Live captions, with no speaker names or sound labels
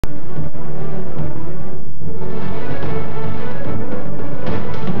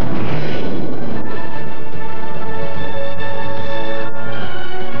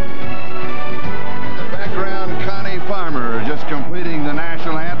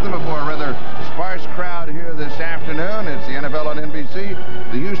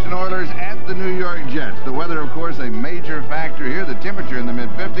of course, a major factor here, the temperature in the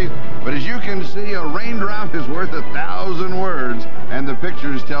mid-50s. But as you can see, a raindrop is worth 1,000 words, and the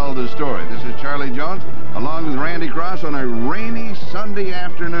pictures tell the story. This is Charlie Jones, along with Randy Cross on a rainy Sunday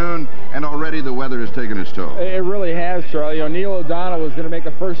afternoon, and already the weather has taken its toll. It really has, Charlie. You know, Neil O'Donnell was going to make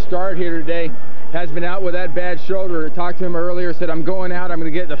a first start here today. Has been out with that bad shoulder. I talked to him earlier, said, I'm going out, I'm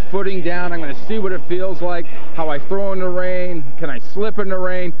going to get the footing down, I'm going to see what it feels like, how I throw in the rain, can I slip in the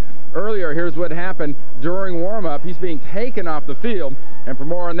rain? Earlier, here's what happened during warm-up. He's being taken off the field. And for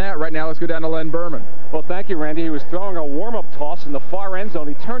more on that, right now, let's go down to Len Berman. Well, thank you, Randy. He was throwing a warm-up toss in the far end zone.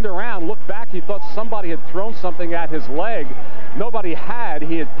 He turned around, looked back. He thought somebody had thrown something at his leg. Nobody had.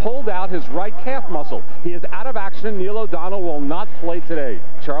 He had pulled out his right calf muscle. He is out of action. Neil O'Donnell will not play today.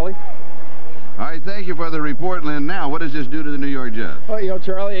 Charlie? All right, thank you for the report, Lynn. Now, what does this do to the New York Jets? Well, you know,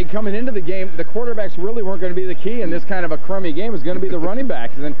 Charlie, coming into the game, the quarterbacks really weren't going to be the key in this kind of a crummy game. It's going to be the running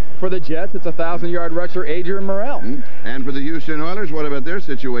backs. And then for the Jets, it's a 1,000-yard rusher, Adrian Morrell. And for the Houston Oilers, what about their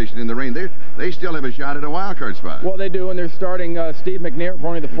situation in the rain? They still have a shot at a wild-card spot. Well, they do, and they're starting Steve McNair for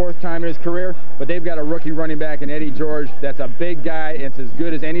only the 4th time in his career. But they've got a rookie running back in Eddie George. That's a big guy. It's as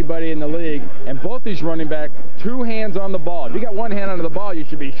good as anybody in the league. And both these running backs, 2 hands on the ball. If you got 1 hand on the ball, you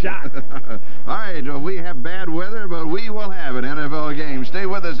should be shot. All right, well, we have bad weather, but we will have an NFL game. Stay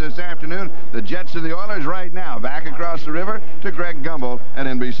with us this afternoon. The Jets and the Oilers right now. Back across the river to Greg Gumbel at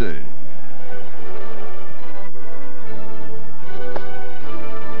NBC.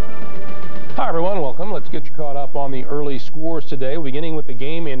 Hi, everyone. Welcome. Let's get you caught up on the early scores today, beginning with the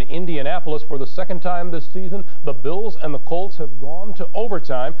game in Indianapolis. For the 2nd time this season, the Bills and the Colts have gone to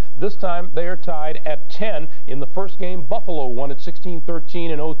overtime. This time, they are tied at 10. In the first game, Buffalo won at 16-13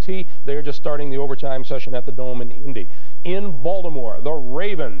 in OT. They are just starting the overtime session at the Dome in Indy. In Baltimore, the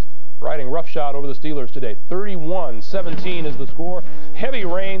Ravens riding roughshod over the Steelers today. 31-17 is the score. Heavy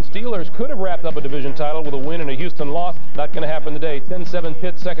rain. Steelers could have wrapped up a division title with a win and a Houston loss. Not going to happen today. 10-7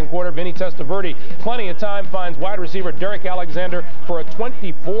 Pitt, 2nd quarter. Vinny Testaverde, plenty of time, finds wide receiver Derek Alexander for a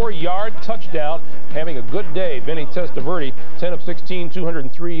 24-yard touchdown. Having a good day, Vinny Testaverde. 10 of 16,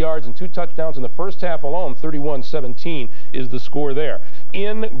 203 yards and 2 touchdowns in the first half alone. 31-17 is the score there.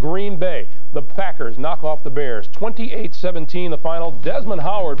 In Green Bay, the Packers knock off the Bears. 28-17 the final. Desmond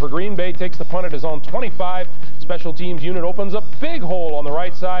Howard for Green Bay takes the punt at his own 25. Special teams unit opens a big hole on the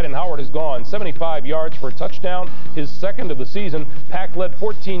right side, and Howard is gone. 75 yards for a touchdown, his 2nd of the season. Pack led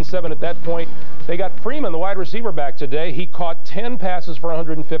 14-7 at that point. They got Freeman, the wide receiver, back today. He caught 10 passes for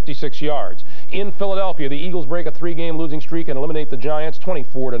 156 yards. In Philadelphia, the Eagles break a 3-game losing streak and eliminate the Giants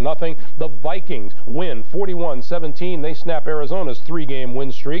 24-0. The Vikings win 41-17. They snap Arizona's 3-game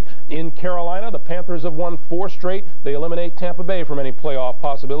win streak. In Carolina, the Panthers have won 4 straight. They eliminate Tampa Bay from any playoff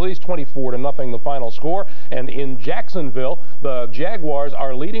possibilities. 24-0 the final score. And in Jacksonville, the Jaguars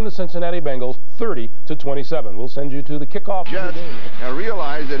are leading the Cincinnati Bengals 30-27. We'll send you to the kickoff. Jets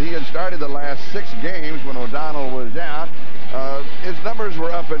realized that he had started the last 6 games when O'Donnell was out. His numbers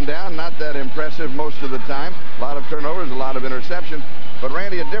were up and down, not that impressive most of the time. A lot of turnovers, a lot of interceptions. But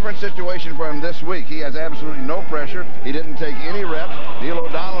Randy, a different situation for him this week. He has absolutely no pressure. He didn't take any reps. Neil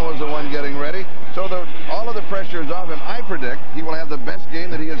O'Donnell was the one getting ready. So all of the pressure is off him. I predict he will have the best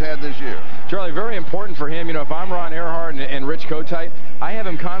game that he has had this year. Charlie, very important for him. You know, if I'm Ron Earhart and Rich Kotite, I have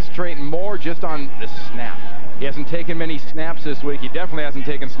him concentrating more just on the snap. He hasn't taken many snaps this week. He definitely hasn't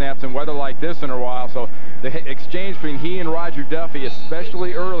taken snaps in weather like this in a while. So the exchange between he and Roger Duffy,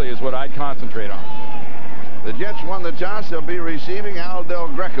 especially early, is what I'd concentrate on. The Jets won the toss. They'll be receiving. Al Del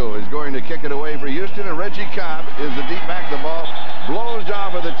Greco is going to kick it away for Houston, and Reggie Cobb is the deep back. The ball blows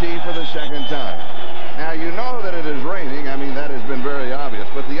off of the tee for the 2nd time. Now, you know that it is raining. I mean, that has been very obvious.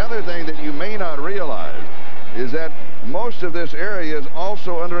 But the other thing that you may not realize is that most of this area is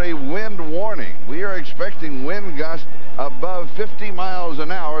also under a wind warning. We are expecting wind gusts above 50 miles an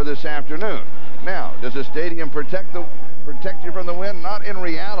hour this afternoon. Now, does the stadium protect you from the wind? Not in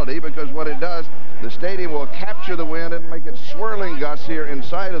reality, because what it does, the stadium will capture the wind and make it swirling gusts here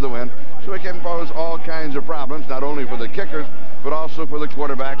inside of the wind, so it can pose all kinds of problems, not only for the kickers, but also for the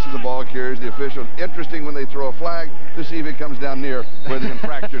quarterbacks and the ball carriers, the officials. Interesting when they throw a flag to see if it comes down near where the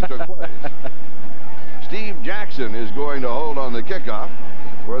infraction took place. Steve Jackson is going to hold on the kickoff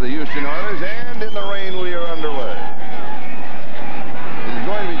for the Houston Oilers, and in the rain we are underway. It is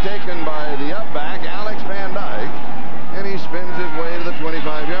going to be taken by the upback, Alex Van Dyke, and he spins his way to the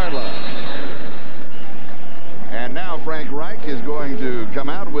 25-yard line. And now Frank Reich is going to come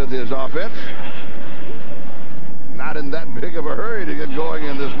out with his offense. Not in that big of a hurry to get going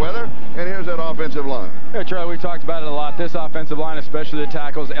in this weather. And here's that offensive line. Yeah, Charlie, we talked about it a lot. This offensive line, especially the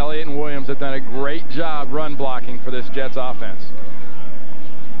tackles, Elliott and Williams, have done a great job run blocking for this Jets offense.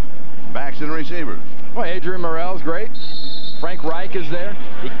 Backs and receivers. Well, Adrian Morel's great. Frank Reich is there.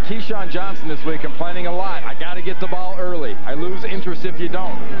 Keyshawn Johnson this week complaining a lot. I got to get the ball early. I lose interest if you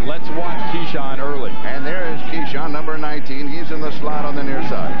don't. Let's watch Keyshawn early. And there is Keyshawn, number 19. He's in the slot on the near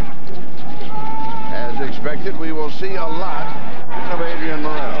side. As expected, we will see a lot of Adrian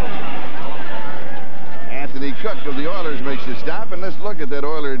Morel. Anthony Cook of the Oilers makes the stop, and let's look at that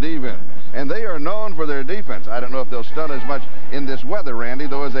Oiler defense. And they are known for their defense. I don't know if they'll stunt as much in this weather, Randy,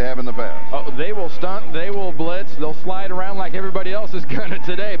 though, as they have in the past. Oh, they will stunt, they will blitz, they'll slide around like everybody else is going to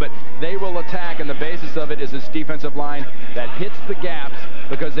today, but they will attack, and the basis of it is this defensive line that hits the gaps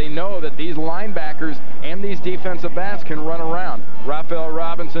because they know that these linebackers and these defensive backs can run around. Raphael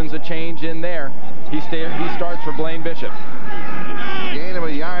Robinson's a change in there. He starts for Blaine Bishop. Gain of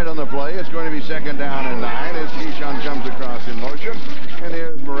a yard on the play. It's going to be 2nd down and 9 as Keyshawn comes across in motion. And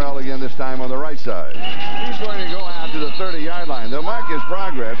here's Morel again, this time on the right side. He's going to go out to the 30-yard line. They'll mark his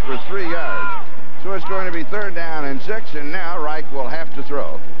progress for 3 yards. So it's going to be 3rd down and 6, and now Reich will have to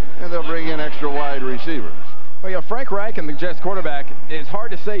throw. And they'll bring in extra wide receivers. Well, you know, Frank Reich and the Jets quarterback, it's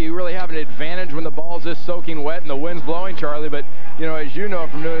hard to say you really have an advantage when the ball's this soaking wet and the wind's blowing, Charlie, but, you know, as you know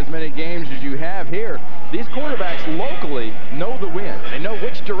from doing as many games as you have here, these quarterbacks locally know the wind. They know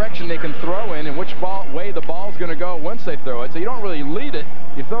which direction they can throw in and which way the ball's going to go once they throw it. So you don't really lead it.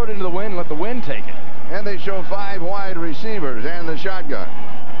 You throw it into the wind and let the wind take it. And they show 5 wide receivers and the shotgun.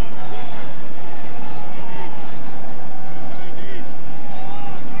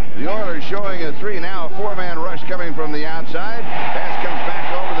 The Oilers showing a 3, now a 4-man rush coming from the outside. Pass comes back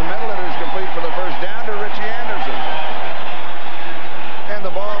over the middle. It is complete for the 1st down to Richie Anderson. And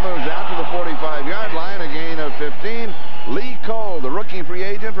the ball moves out to the 45-yard line, a gain of 15. Lee Cole, the rookie free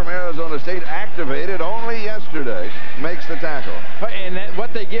agent from Arizona State, activated only yesterday, makes the tackle. And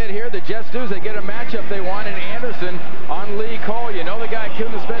what they get here, the Jets do, is they get a matchup they want in Anderson on Lee Cole. You know the guy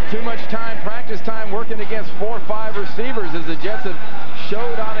couldn't have spent too much time, practice time, working against 4 or 5 receivers, as the Jets have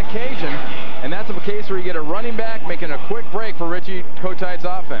showed on occasion. And that's a case where you get a running back making a quick break for Richie Kotite's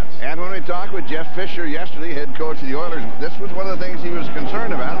offense. And when we talked with Jeff Fisher yesterday, head coach of the Oilers, this was one of the things he was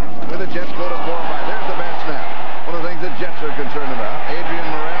concerned about when the Jets go to 4 or 5. There's the bad snap. One of the things the Jets are concerned about. Adrian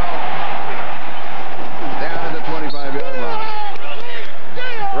Morel down at the 25-yard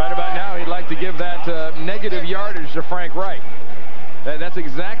line. Right about now, he'd like to give that negative yardage to Frank Reich. That's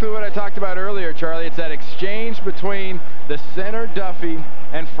exactly what I talked about earlier, Charlie. It's that exchange between the center, Duffy,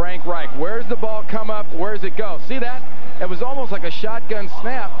 and Frank Reich. Where's the ball come up? Where's it go? See that? It was almost like a shotgun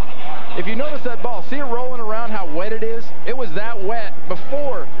snap. If you notice that ball, see it rolling around how wet it is? It was that wet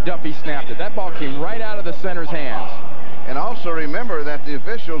before Duffy snapped it. That ball came right out of the center's hands. And also remember that the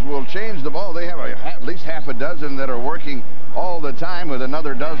officials will change the ball. They have at least half a dozen that are working all the time with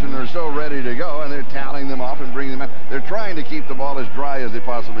another dozen or so ready to go, and they're tallying them off and bringing them out. They're trying to keep the ball as dry as they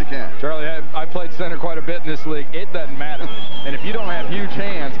possibly can. Charlie, I played center quite a bit in this league. It doesn't matter. And if you don't have huge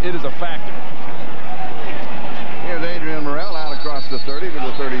hands, it is a factor. Here's Adrian Morel out across the 30 to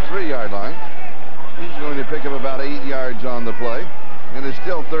the 33-yard line. He's going to pick up about 8 yards on the play. And it's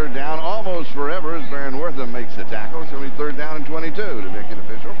still 3rd down almost forever as Baron Wortham makes the tackle. So it's 3rd down and 22 to make it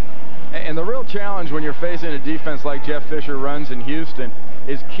official. And the real challenge when you're facing a defense like Jeff Fisher runs in Houston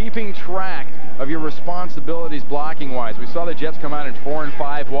is keeping track of your responsibilities blocking-wise. We saw the Jets come out in 4 and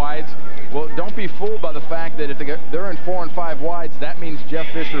 5 wides. Well, don't be fooled by the fact that if they're in 4 and 5 wides, that means Jeff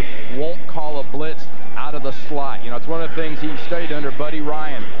Fisher won't call a blitz out of the slot. You know, it's one of the things he studied under Buddy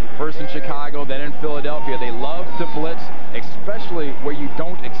Ryan, first in Chicago, then in Philadelphia. They love to blitz, especially where you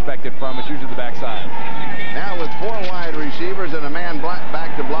don't expect it from. It's usually the backside. Now with 4 wide receivers and a man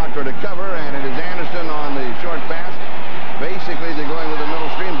back to block or to cover, and it is Anderson on the short pass. Basically, they're going with the middle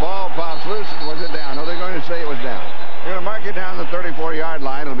screen. Ball pops loose. Was it down? No, they're going to say it was down. They're going to mark it down the 34-yard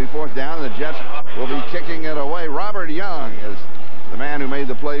line. It'll be 4th down. The Jets will be kicking it away. Robert Young is the man who made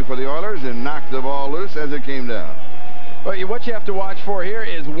the play for the Oilers and knocked the ball loose as it came down. Well, what you have to watch for here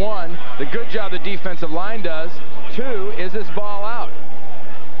is, 1, the good job the defensive line does. 2, is this ball out?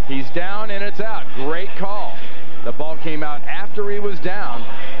 He's down and it's out. Great call. The ball came out after he was down,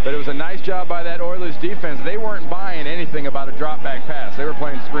 but it was a nice job by that Oilers defense. They weren't buying anything about a drop back pass. They were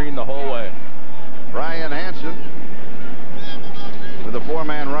playing screen the whole way. Ryan Hansen with a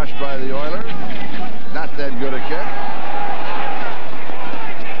 4-man rush by the Oilers. Not that good a kick.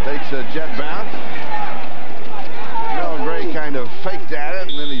 Takes a jet bounce. Mel Gray kind of faked at it,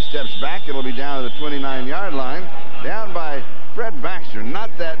 and then he steps back. It'll be down to the 29-yard line. Down by Fred Baxter. Not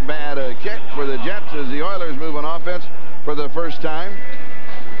that bad a kick for the Jets as the Oilers move on offense for the first time.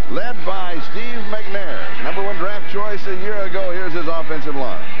 Led by Steve McNair, #1 draft choice a year ago. Here's his offensive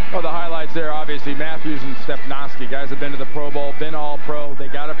line. Well, the highlights there, obviously, Matthews and Stepnoski. Guys have been to the Pro Bowl, been All-Pro. They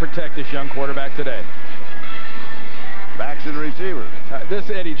got to protect this young quarterback today. Backs and receivers. This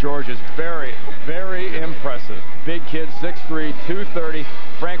Eddie George is very, very impressive. Big kid, 6'3", 230.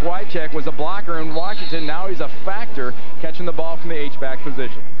 Frank Wycheck was a blocker in Washington. Now he's a factor catching the ball from the H-back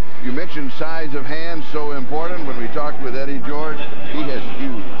position. You mentioned size of hands, so important. When we talked with Eddie George, he has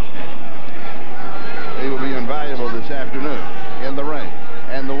huge hands. He will be invaluable this afternoon in the rain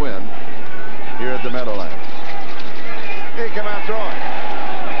and the wind here at the Meadowlands. He come out throwing.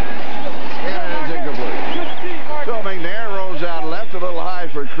 And it's incomplete. So McNair rolls out left, a little high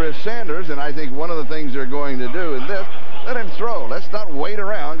for Chris Sanders, and I think one of the things they're going to do is this. Let him throw. Let's not wait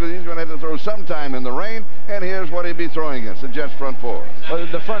around, because he's going to have to throw sometime in the rain, and here's what he'd be throwing against, the Jets front four. Well,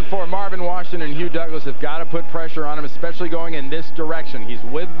 the front four, Marvin Washington and Hugh Douglas, have got to put pressure on him, especially going in this direction. He's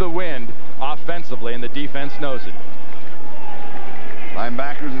with the wind offensively, and the defense knows it.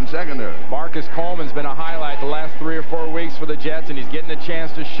 Linebackers in secondary. Marcus Coleman's been a highlight the last 3 or 4 weeks for the Jets, and he's getting a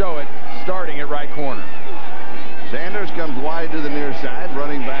chance to show it, starting at right corner. Sanders comes wide to the near side.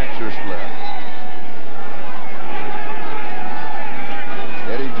 Running backs are split.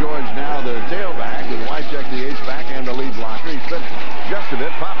 Eddie George now the tailback, with Wycheck the H-back and the lead blocker. He spits just a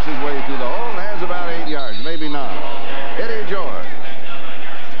bit, pops his way through the hole, and has about 8 yards, maybe 9. Eddie George.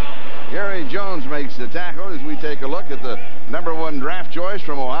 Gary Jones makes the tackle as we take a look at the #1 draft choice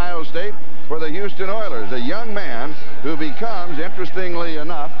from Ohio State for the Houston Oilers, a young man who becomes, interestingly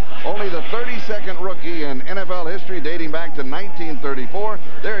enough, only the 32nd rookie in NFL history dating back to 1934.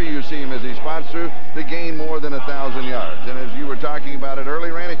 There you see him as he spots through to gain more than 1,000 yards. And as you were talking about it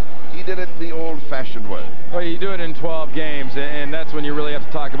early, Randy, he did it the old-fashioned way. Well, you do it in 12 games, and that's when you really have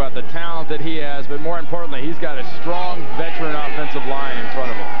to talk about the talent that he has. But more importantly, he's got a strong veteran offensive line in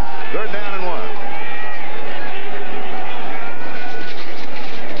front of him. 3rd down and 1.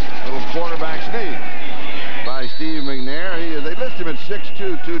 Little quarterback sneak by Steve McNair. They list him at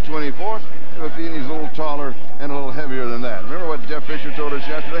 6'2", 224. I have a feeling he's a little taller and a little heavier than that. Remember what Jeff Fisher told us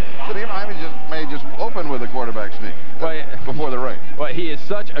yesterday? He said he may just open with a quarterback sneak before the rain. Well, he is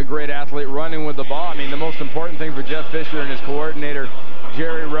such a great athlete running with the ball. I mean, the most important thing for Jeff Fisher and his coordinator,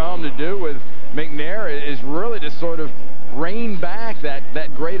 Jerry Realm, to do with McNair is really to sort of rein back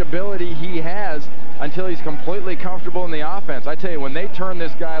that great ability he has until he's completely comfortable in the offense. I tell you, when they turn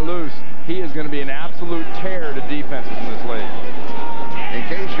this guy loose, he is going to be an absolute tear to defenses in this league. In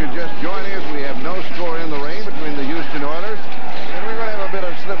case you're just joining us, we have no score in the rain between the Houston Oilers, and we're going to have a bit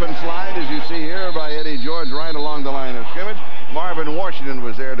of slip and slide, as you see here, by Eddie George right along the line of scrimmage. Marvin Washington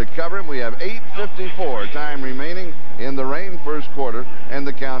was there to cover him. We have 8:54 time remaining in the rain, first quarter, and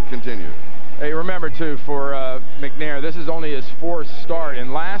the count continues. Hey, remember, too, for McNair, this is only his 4th start.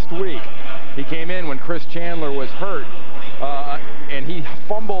 And last week, he came in when Chris Chandler was hurt, and he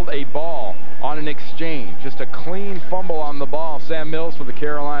fumbled a ball on an exchange. Just a clean fumble on the ball. Sam Mills for the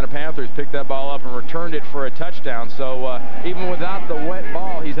Carolina Panthers picked that ball up and returned it for a touchdown. So even without the wet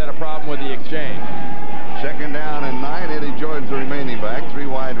ball, he's had a problem with the exchange. 2nd down and 9. Eddie George, the remaining back. 3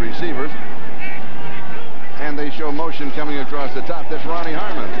 wide receivers. And they show motion coming across the top. That's Ronnie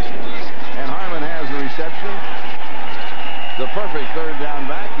Harmon. And Harmon has the reception. The perfect 3rd down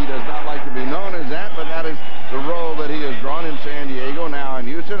back. He does not like to be known as that, but that is the role that he has drawn in San Diego, now in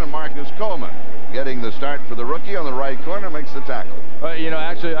Houston. And Marcus Coleman getting the start for the rookie on the right corner, makes the tackle. You know,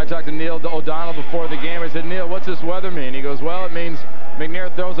 actually, I talked to Neil O'Donnell before the game. I said, Neil, what's this weather mean? He goes, well, it means McNair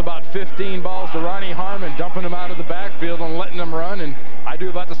throws about 15 balls to Ronnie Harmon, dumping them out of the backfield and letting them run, and I do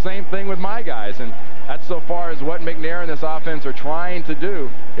about the same thing with my guys. And that's so far as what McNair and this offense are trying to do,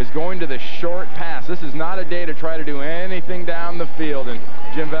 is going to the short pass. This is not a day to try to do anything down the field. And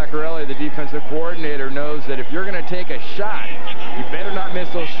Jim Vaccarelli, the defensive coordinator, knows that if you're going to take a shot, you better not miss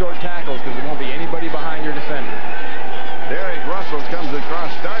those short tackles, because there won't be anybody behind your defender. Derek Russell comes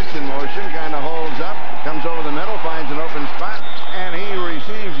across, starts in motion, kind of holds up, comes over the middle, finds an open spot, and he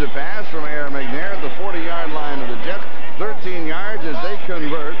receives the pass from Aaron McNair at the 40-yard line of the Jets. 13 yards as they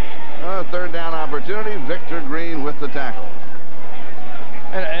convert. 3rd down opportunity. Victor Green with the tackle.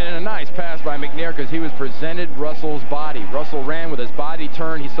 And a nice pass by McNair, because he was presented Russell's body. Russell ran with his body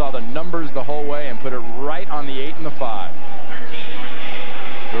turned. He saw the numbers the whole way and put it right on the 8 and the 5.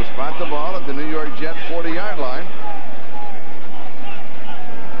 They'll spot the ball at the New York Jets 40-yard line.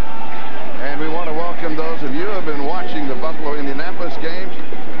 And we want to welcome those of you who have been watching the Buffalo-Indianapolis games.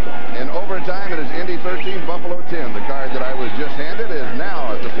 In overtime, it is Indy 13, Buffalo 10. The card that I was just handed is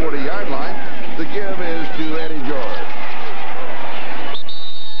now at the 40-yard line. The give is to Eddie George.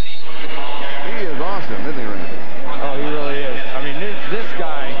 He is awesome, isn't he, Randy? Oh, he really is. I mean, this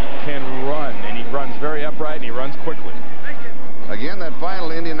guy can run, and he runs very upright, and he runs quickly. Again, that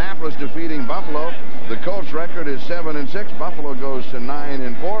final Indianapolis defeating Buffalo. The Colts record is 7-6. Buffalo goes to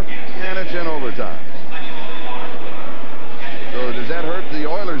 9-4, and it's in overtime. So does that hurt the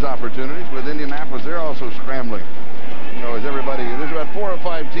Oilers' opportunities with Indianapolis? They're also scrambling. You know, as everybody, there's about 4 or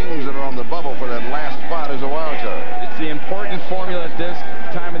 5 teams that are on the bubble for that last spot as a wild card. It's the important formula at this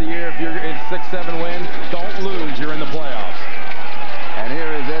time of the year. If you're at 6-7 wins, don't lose. You're in the playoffs. And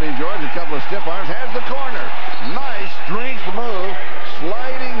here is Eddie George, a couple of stiff arms, has the corner. Nice strength move,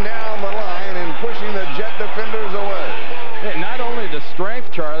 sliding down the line and pushing the Jet defenders away. Yeah, not only the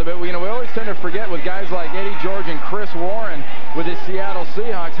strength, Charlie, but we always tend to forget with guys like Eddie George and Chris Warren with the Seattle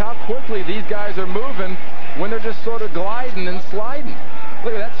Seahawks how quickly these guys are moving when they're just sort of gliding and sliding.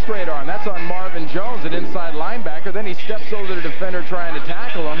 Look at that straight arm. That's on Marvin Jones, an inside linebacker. Then he steps over the defender trying to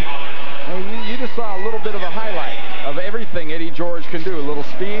tackle him. And you just saw a little bit of a highlight of everything Eddie George can do. A little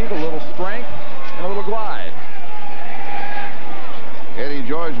speed, a little strength, and a little glide. Eddie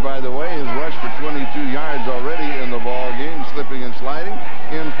George, by the way, has rushed for 22 yards already in the ball game, slipping and sliding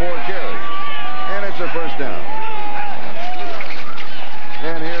in 4 carries. And it's a first down.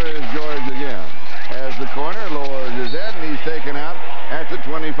 And here is George again. As the corner lowers his head, and he's taken out at the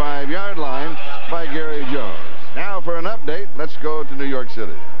 25-yard line by Gary Jones. Now for an update, let's go to New York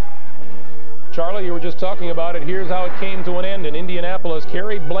City. Charlie, you were just talking about it. Here's how it came to an end in Indianapolis.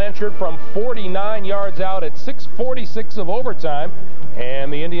 Kerry Blanchard from 49 yards out at 6:46 of overtime.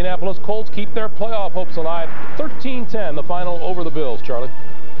 And the Indianapolis Colts keep their playoff hopes alive. 13-10, the final over the Bills, Charlie.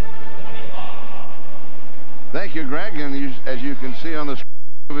 Thank you, Greg. And as you can see on the screen,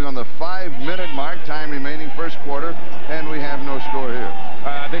 moving on the 5-minute mark, time remaining first quarter, and we have no score here.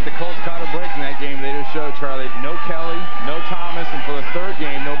 I think the Colts caught a break in that game. They just showed, Charlie, no Kelly, no Thomas, and for the third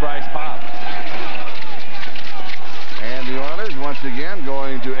game, no Bryce Pop. And the Oilers, once again,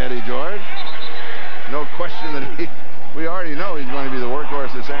 going to Eddie George. No question that we already know he's going to be the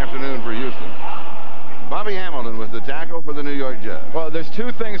workhorse this afternoon for Houston. Bobby Hamilton with the tackle for the New York Jets. Well, there's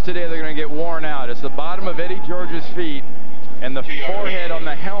 2 things today that are going to get worn out. It's the bottom of Eddie George's feet and the forehead on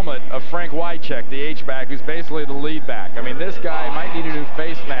the helmet of Frank Wycheck, the H-back, who's basically the lead back. I mean, this guy might need a new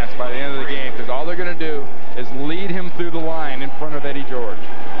face mask by the end of the game because all they're going to do is lead him through the line in front of Eddie George.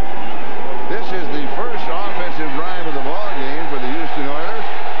 This is the first offensive drive of the ball game for the Houston Oilers,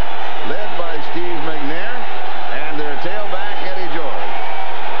 led by Steve McNair and their tailback Eddie George.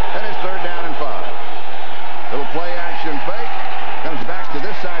 And it's 3rd down and 5. Little play action fake, comes back to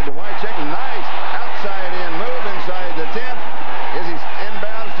this side to Wycheck. Nice outside in move inside the 10. Is he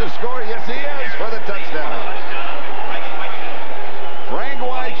inbounds to score? Yes, he is, for the touchdown. Frank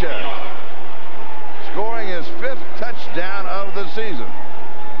Wycheck scoring his 5th touchdown of the season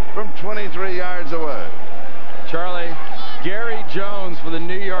from 23 yards away. Charlie, Gary Jones for the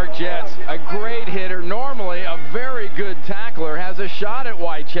New York Jets, a great hitter, normally a very good tackler, has a shot at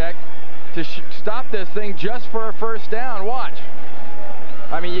Wycheck to stop this thing just for a first down. Watch.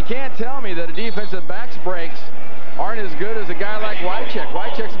 I mean, you can't tell me that a defensive back's breaks aren't as good as a guy like Wycheck.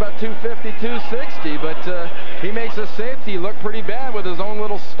 Wycheck's about 250, 260, but he makes a safety look pretty bad with his own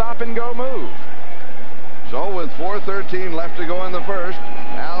little stop-and-go move. So with 4:13 left to go in the first,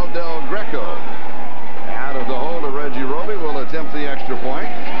 Al Del Greco out of the hole to Reggie Roby will attempt the extra point.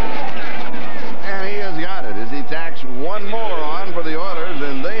 And he has got it as he tacks 1 more on for the Oilers,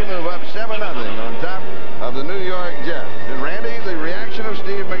 and they move up 7-0 on top of the New York Jets. And Randy, the reaction of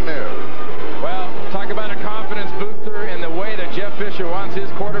Steve McNair. Well, talk about a confidence booster in the way that Jeff Fisher wants his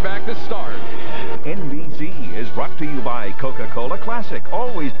quarterback to start. NBC is brought to you by Coca-Cola Classic.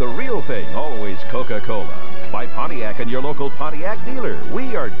 Always the real thing, always Coca-Cola. By Pontiac and your local Pontiac dealer.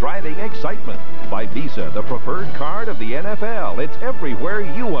 We are driving excitement. By Visa, the preferred card of the NFL. It's everywhere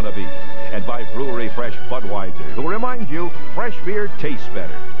you want to be. And by Brewery Fresh Budweiser, who reminds you, fresh beer tastes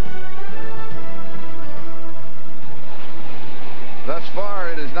better. Thus far,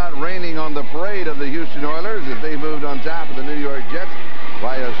 it is not raining on the parade of the Houston Oilers as they moved on top of the New York Jets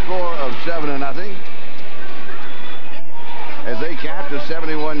by a score of 7-0. As they capped a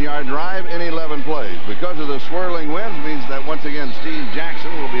 71-yard drive in 11 plays. Because of the swirling winds means that once again Steve Jackson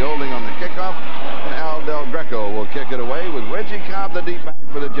will be holding on the kickoff, and Al Del Greco will kick it away with Reggie Cobb, the deep back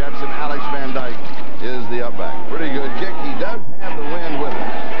for the Jets, and Alex Van Dyke is the up back. Pretty good kick. He does have the wind with him.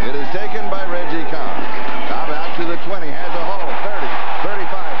 It is taken by Reggie Cobb. Cobb out to the 20, has a hole, 30,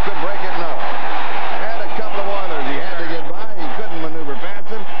 35, could break it, no. Had a couple of Oilers he had to get by. He couldn't maneuver past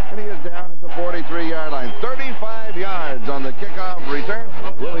him, and he is down at the 43-yard line. 35 yards on the kickoff return.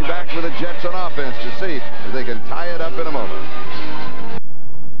 We'll be back with the Jets on offense to see if they can tie it up in a moment.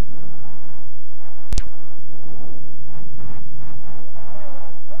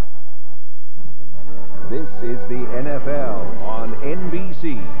 This is the NFL on NBC.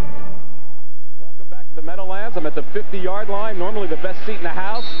 C. Welcome back to the Meadowlands. I'm at the 50-yard line, normally the best seat in the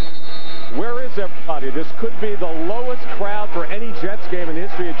house. Where is everybody? This could be the lowest crowd for any Jets game in the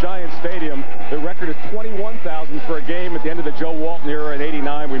history of Giants Stadium. The record is 21,000 for a game at the end of the Joe Walton era in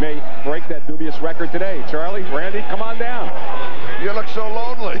 '89. We may break that dubious record today. Charlie, Randy, come on down. You look so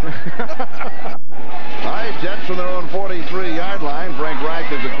lonely. All right, Jets from their own 43-yard line. Frank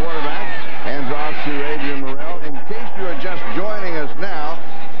Reich is the quarterback. Hands off to Adrian Morrell. In case you are just joining us now,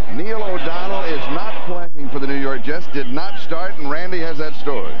 Neil O'Donnell is not playing for the New York Jets, did not start, and Randy has that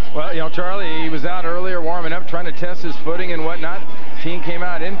story. Well, you know, Charlie, he was out earlier warming up, trying to test his footing and whatnot. Team came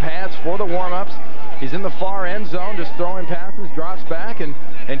out in pads for the warm-ups. He's in the far end zone, just throwing passes, drops back, and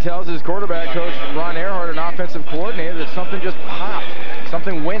tells his quarterback coach, Ron Earhart, an offensive coordinator, that something just popped.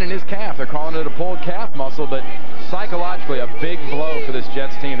 Something went in his calf. They're calling it a pulled calf muscle, but psychologically a big blow for this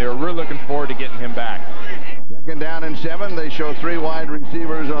Jets team. They were really looking forward to getting him back. Second down and 7. They show 3 wide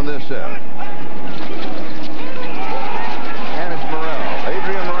receivers on this set. And it's Morrell.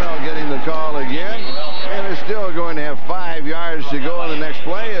 Adrian Morrell getting the call again. And is still going to have 5 yards to go on the next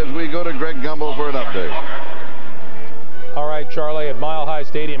play as we go to Greg Gumbel for an update. All right, Charlie, at Mile High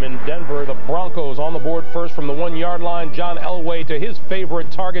Stadium in Denver, the Broncos on the board first from the 1-yard line. John Elway to his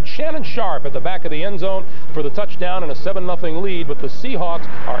favorite target, Shannon Sharp, at the back of the end zone for the touchdown and a 7-0 lead. But the Seahawks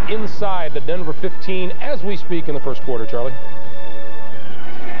are inside the Denver 15 as we speak in the first quarter, Charlie.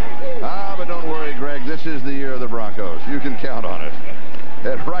 But don't worry, Greg. This is the year of the Broncos. You can count on it.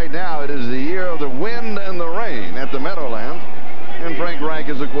 And right now, it is the year of the wind and the rain at the Meadowlands. And Frank Reich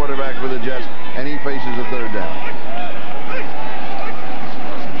is the quarterback for the Jets, and he faces a third down.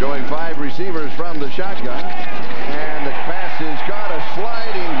 Showing 5 receivers from the shotgun. And the pass is caught. A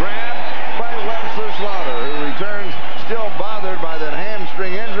sliding grab by Webster Slaughter, who returns still bothered by that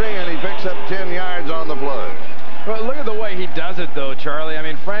hamstring injury, and he picks up 10 yards on the play. Well, look at the way he does it, though, Charlie. I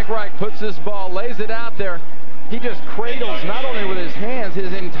mean, Frank Reich puts this ball, lays it out there. He just cradles, not only with his hands,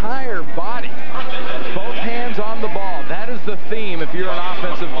 his entire body. Both hands on the ball. That is the theme if you're an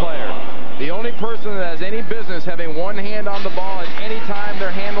offensive player. The only person that has any business having one hand on the ball at any time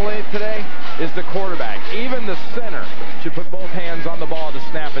they're handling it today is the quarterback. Even the center should put both hands on the ball to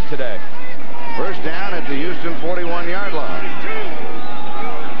snap it today. First down at the Houston 41-yard line.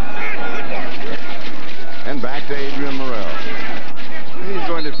 And back to Adrian Morrell. He's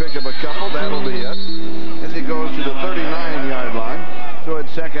going to pick up a couple. That'll be it. As he goes to the 39-yard line. So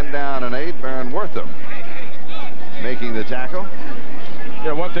it's second down and 8. Baron Wortham making the tackle.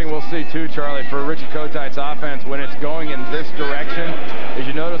 Yeah, one thing we'll see too, Charlie, for Richie Kotite's offense when it's going in this direction, is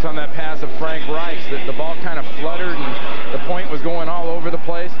you notice on that pass of Frank Reich's that the ball kind of fluttered and the point was going all over the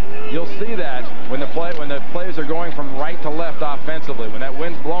place. You'll see that when the plays are going from right to left offensively. When that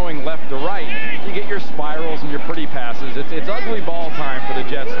wind's blowing left to right, you get your spirals and your pretty passes. It's ugly ball time for the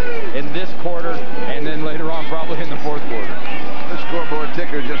Jets in this quarter and then later on probably in the fourth quarter. The scoreboard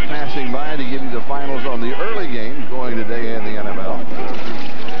ticker just passing by to give you the finals on the early games going today in the NFL.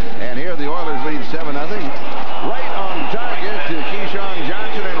 And here the Oilers lead 7-0. Right on target to Keyshawn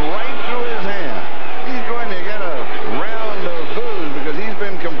Johnson and right through his hand. He's going to get a round of boos because he's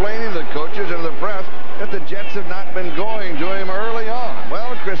been complaining, the coaches and the press, that the Jets have not been going to him early on.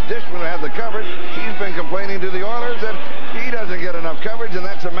 Well, Chris Dishman had the coverage. He's been complaining to the Oilers that he doesn't get enough coverage, and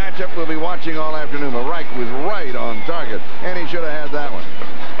that's a matchup we'll be watching all afternoon. But Reich was right on target, and he should have had that one.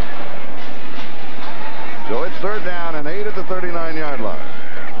 So it's third down and 8 at the 39-yard line.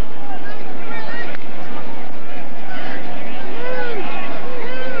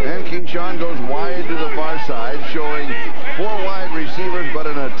 And Keyshawn goes wide to the far side, showing 4 wide receivers, but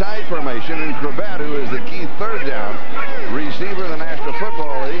in a tight formation. And Krebet, who is the key third down receiver in the National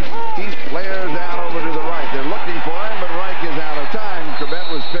Football League, he flares out over to the right. They're looking for him, but Reich is out of time. Krebet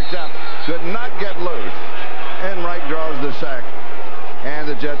was picked up, could not get loose, and Reich draws the sack. And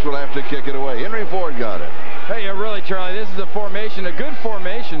the Jets will have to kick it away. Henry Ford got it. Hey, really, Charlie, this is a formation, a good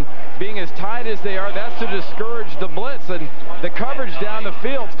formation, being as tight as they are. That's to discourage the blitz, and the coverage down the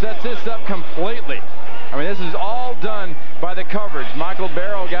field sets this up completely. I mean, this is all done by the coverage. Michael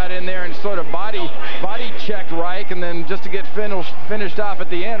Barrow got in there and sort of body checked Reich, and then just to get finished off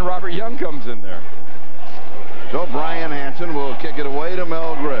at the end, Robert Young comes in there. So Brian Hansen will kick it away to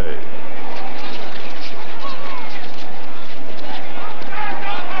Mel Gray.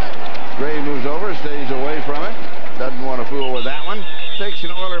 Gray moves over, stays away from it. Doesn't want to fool with that one. Takes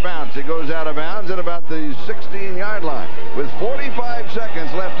an Oiler bounce. It goes out of bounds at about the 16-yard line. With 45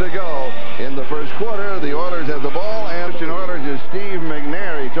 seconds left to go in the first quarter, the Oilers have the ball. And Oilers' Steve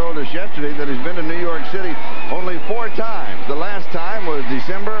McNair, he told us yesterday that he's been to New York City only 4 times. The last time was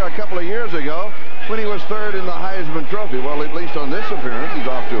December a couple of years ago when he was third in the Heisman Trophy. Well, at least on this appearance,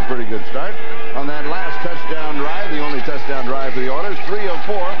 pretty good start. On that last touchdown drive, the only touchdown drive for the Oilers, 3 of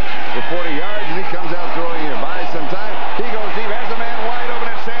 4 for 40 yards, and he comes out throwing here. Buys some time. He goes deep, has a man wide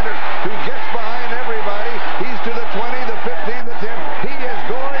open at Sanders, who gets behind everybody. He's to the 20, the 15, the 10. He is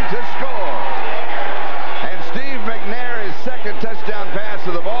going to score. And Steve McNair, his second touchdown pass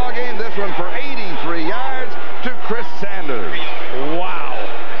of the ball game. This one for 83 yards to Chris Sanders. Wow.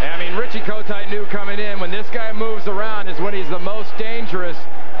 I mean, Richie Kotite knew coming in, when this guy moves around is when he's the most dangerous.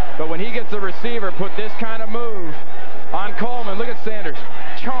 But when he gets the receiver, put this kind of move on Coleman. Look at Sanders.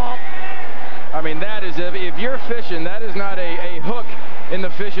 Chomp. I mean, that is, if you're fishing, that is not a hook in the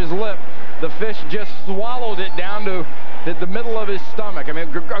fish's lip. The fish just swallowed it down to the middle of his stomach. I mean,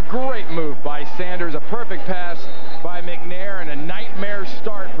 a great move by Sanders, a perfect pass by McNair, and a nightmare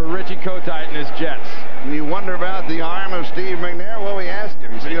start for Richie Kotite and his Jets. And you wonder about the arm of Steve McNair. Well, we asked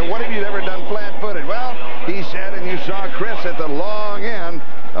him. He said, you know, what have you ever done flat-footed? Well, he said, and you saw Chris at the long end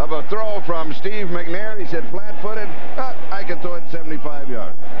of a throw from Steve McNair. He said, flat-footed, I can throw it 75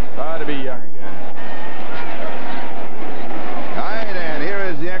 yards. Ought to be young again. All right, and here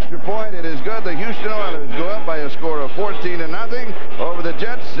is the extra point. It is good. The Houston Oilers go up by a score of 14-0 over the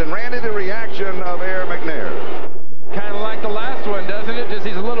Jets. And Randy, the reaction of Air McNair. Kind of like the last one, doesn't it? Just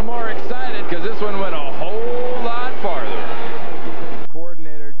he's a little more excited because this one went a whole lot farther.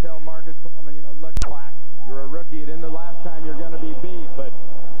 Coordinator tell Marcus Coleman, you know, look, Black, you're a rookie. It isn't the last time you're going to be beat, but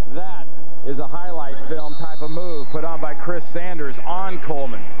that is a highlight film type of move put on by Chris Sanders on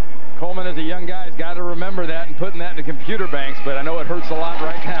Coleman. Coleman, as a young guy, has got to remember that and putting that in the computer banks, but I know it hurts a lot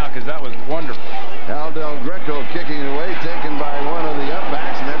right now because that was wonderful. Al Del Greco kicking it away, taken by one of the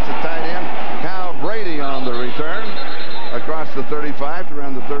up-backs, and that's the tight end, Kyle Brady, on the return. Across the 35 to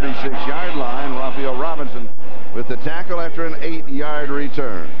around the 36-yard line, Raphael Robinson with the tackle after an 8-yard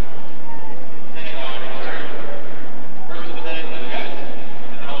return.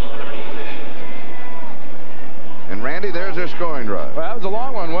 And Randy, there's their scoring drive. Well, that was a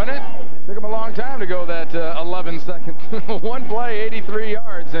long one, wasn't it? Took him a long time to go that 11 seconds. One play, 83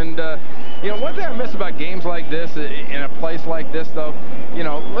 yards. And, you know, one thing I miss about games like this, in a place like this, though, you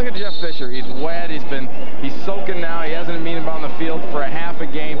know, look at Jeff Fisher. He's wet. He's soaking now. He hasn't been on the field for a half a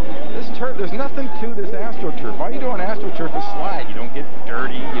game. This turf, there's nothing to this AstroTurf. All you do on AstroTurf is slide. You don't get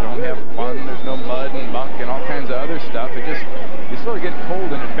dirty. You don't have fun. There's no mud and muck and all kinds of other stuff. You sort of get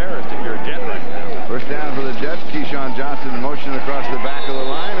cold and embarrassed if you're a Jet right now. First down for the Jets. Keyshawn Johnson in motion across the back of the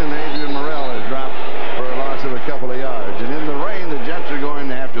line, and Adrian Morrell has dropped for a loss of a couple of yards. And in the rain, the Jets are going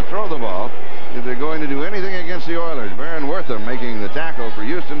to have to throw the ball if they're going to do anything against the Oilers. Baron Wortham making the tackle for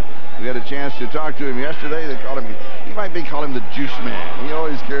Houston. We had a chance to talk to him yesterday. They called him, he might be calling him the juice man. He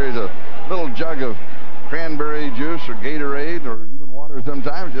always carries a little jug of cranberry juice or Gatorade or even water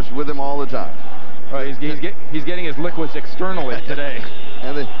sometimes, just with him all the time. Well, he's getting his liquids externally today.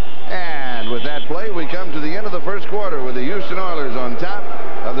 And with that play, we come to the end of the first quarter with the Houston Oilers on top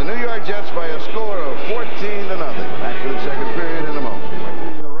of the New York Jets by a score of 14-0. Back to the second period in a moment.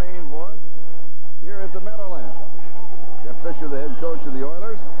 Waiting the rain for us here at the Meadowlands. Jeff Fisher, the head coach of the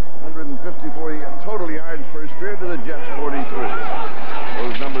Oilers, 154 total yards first period to the Jets 43.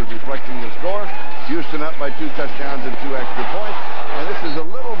 Those numbers reflecting the score. Houston up by 2 touchdowns and 2 extra points. And this is a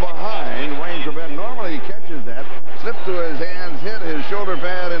little behind Wayne Corbett. Normally he catches that, slipped through his hands, hit his shoulder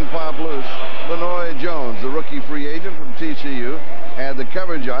pad, and pop loose. Lenoy Jones, the rookie free agent from TCU, had the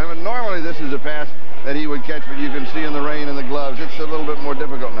coverage on him. And normally this is a pass that he would catch, but you can see in the rain and the gloves, it's a little bit more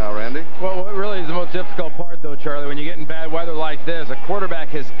difficult now, Randy. Well, what really is the most difficult part, though, Charlie, when you get in bad weather like this, a quarterback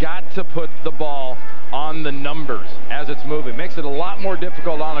has got to put the ball on the numbers as it's moving. Makes it a lot more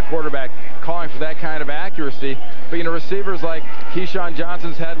difficult on a quarterback calling for that kind of accuracy. But, you know, receivers like Keyshawn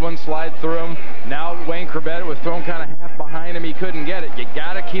Johnson's had one slide through him. Now Wayne Corbett was thrown kind of half behind him. He couldn't get it. You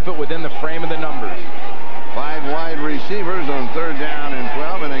got to keep it within the frame of the numbers. 5 wide receivers on 3rd down and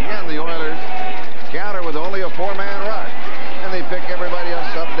 12. And again, the Oilers counter with only a 4-man rush. And they pick everybody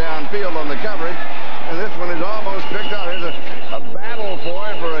else up downfield on the coverage. And this one is almost picked out. Here's a battle for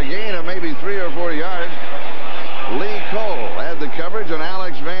it for a gain of maybe 3 or 4 yards. Lee Cole had the coverage on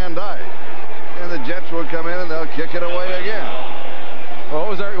Alex Van Dyke. And the Jets will come in and they'll kick it away again. What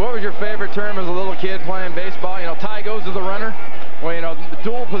was your favorite term as a little kid playing baseball? You know, tie goes to the runner. Well, you know, the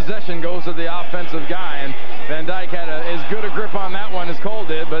dual possession goes to the offensive guy, and Van Dyke had as good a grip on that one as Cole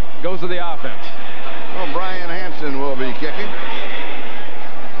did, but goes to the offense. Well, Brian Hansen will be kicking.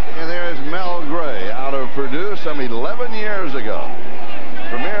 And there's Mel Gray out of Purdue some 11 years ago.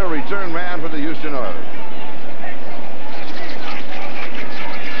 Premier return man for the Houston Oilers.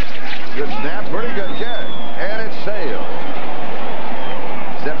 Good snap, pretty good kick, and it's sailed.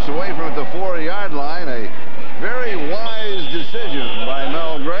 Steps away from the 4-yard line, a very wise decision by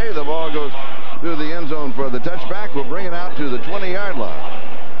Mel Gray. end zone for the touchback will bring it out to the 20-yard line.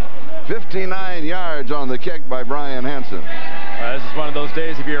 59 yards on the kick by Brian Hansen. This is one of those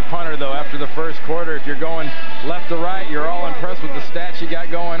days if you're a punter, though, after the first quarter, if you're going left to right, you're all impressed with the stats you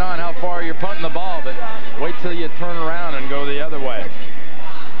got going on, how far you're punting the ball, but wait till you turn around and go the other way.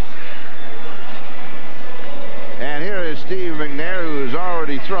 And here is Steve McNair, who has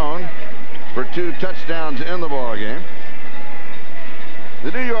already thrown for 2 touchdowns in the ball game. The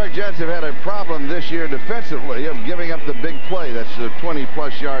New York Jets have had a problem this year defensively of giving up the big play. That's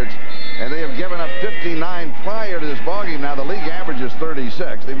 20-plus yards. And they have given up 59 prior to this ballgame. Now, the league average is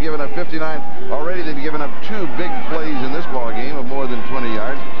 36. They've given up 59 already. They've given up 2 big plays in this ballgame of more than 20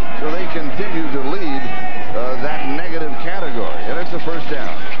 yards. So they continue to lead that negative category. And it's a first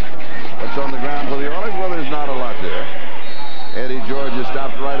down. What's on the ground for the Oilers? Well, there's not a lot there. Eddie George is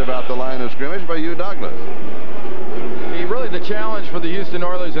stopped right about the line of scrimmage by Hugh Douglas. Really, the challenge for the Houston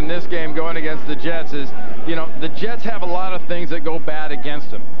Oilers in this game going against the Jets is, you know, the Jets have a lot of things that go bad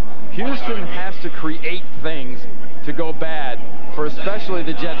against them. Houston has to create things to go bad for especially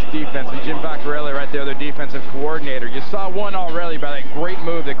the Jets defense. And Jim Vaccarelli right there, their defensive coordinator. You saw one already by that great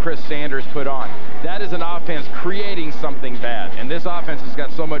move that Chris Sanders put on. That is an offense creating something bad. And this offense has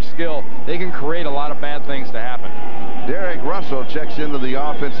got so much skill, they can create a lot of bad things to happen. Derek Russell checks into the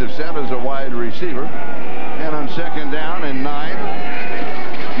offensive set as a wide receiver. And on second down and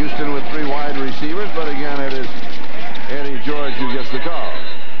 9, Houston with 3 wide receivers, but again it is Eddie George who gets the call.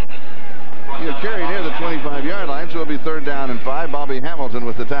 He'll carry near the 25-yard line, so it'll be 3rd down and 5. Bobby Hamilton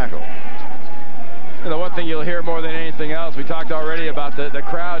with the tackle. The one thing you'll hear more than anything else, we talked already about the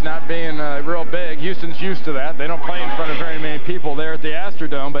crowd not being real big. Houston's used to that. They don't play in front of very many people there at the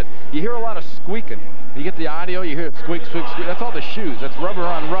Astrodome, but you hear a lot of squeaking. You get the audio, you hear it squeak, squeak, squeak. That's all the shoes. That's rubber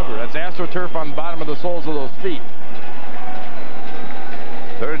on rubber. That's AstroTurf on the bottom of the soles of those feet.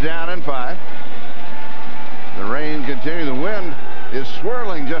 3rd down and 5. The rain continues. The wind is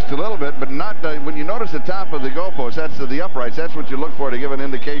swirling just a little bit, but not when you notice the top of the goalpost, that's the uprights. That's what you look for to give an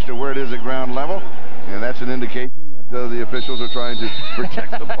indication of where it is at ground level. And that's an indication that the officials are trying to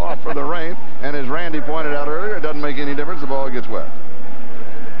protect the ball from the rain. And as Randy pointed out earlier, it doesn't make any difference. The ball gets wet.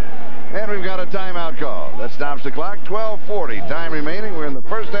 And we've got a timeout call. That stops the clock. 12:40 time remaining. We're in the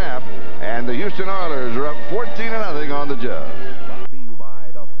first half. And the Houston Oilers are up 14-0 on the Jets. Brought to you by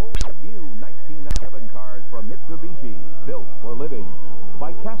the full new 1997 cars from Mitsubishi, built for living.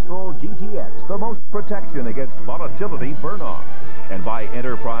 By Castrol GTX, the most protection against volatility burn-off. And by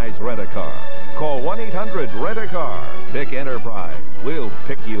Enterprise Rent-A-Car. Call 1-800-RENT-A-CAR. Pick Enterprise. We'll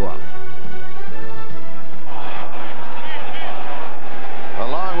pick you up.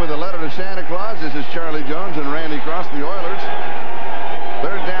 Along with a letter to Santa Claus, this is Charlie Jones and Randy Cross, the Oilers.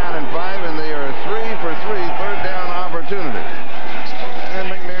 3rd down and 5, and they are 3 for 3 3rd down opportunities. And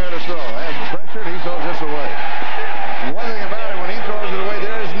McNair to throw. Has pressure, and he throws this away. And one thing about it, when he throws it away,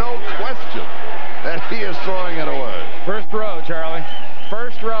 there is no question that he is throwing it away. First row, Charlie.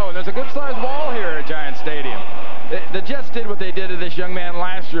 First row, and there's a good-sized wall here at Giant Stadium. The Jets did what they did to this young man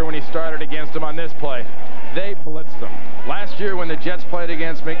last year when he started against him on this play. They blitzed him. Last year when the Jets played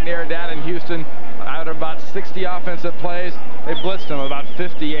against McNair down in Houston, out of about 60 offensive plays, they blitzed him about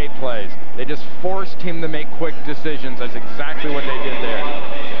 58 plays. They just forced him to make quick decisions. That's exactly what they did there.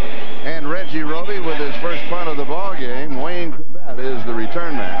 And Reggie Roby with his first punt of the ball game. Wayne Corbett is the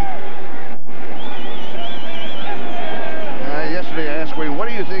return man. Yesterday I asked Wayne, what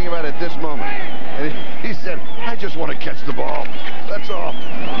do you think about at this moment? And he said, I just want to catch the ball. That's all.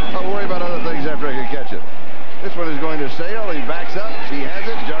 I'll worry about other things after I can catch it. This one is going to sail. He backs up. He has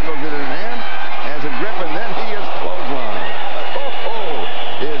it. Juggles it in hand. Has a grip, and then he is clotheslined.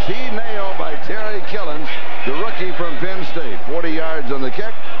 Is he nailed by Terry Killens, the rookie from Penn State. 40 yards on the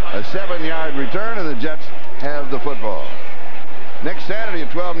kick, a 7-yard return, and the Jets have the football. Next Saturday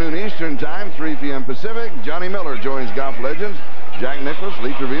at 12 noon Eastern Time, 3 p.m. Pacific, Johnny Miller joins golf legends Jack Nicklaus,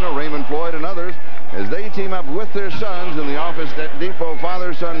 Lee Trevino, Raymond Floyd, and others as they team up with their sons in the Office Depot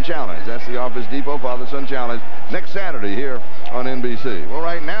Father-Son Challenge. That's the Office Depot Father-Son Challenge next Saturday here on NBC. Well,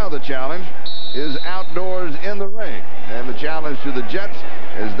 right now the challenge is outdoors in the rain. And the challenge to the Jets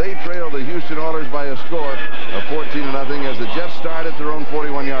as they trail the Houston Oilers by a score of 14-0 as the Jets start at their own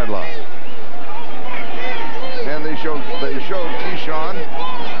 41-yard line. And they show Keyshawn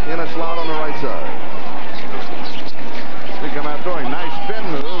in a slot on the right side. They come out throwing. Nice spin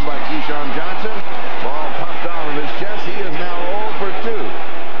move by Keyshawn Johnson. Ball popped off of his chest. He is now 0 for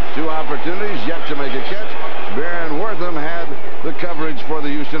 2. 2 opportunities yet to make a catch. Baron Wortham had the coverage for the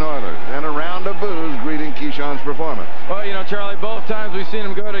Houston Oilers. And a round of boos greeting Keyshawn's performance. Well, you know, Charlie, both times we've seen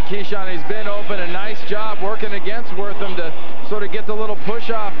him go to Keyshawn, he's been open. A nice job working against Wortham to sort of get the little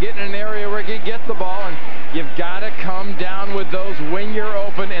push-off, get in an area where he can get the ball. And you've got to come down with those when you're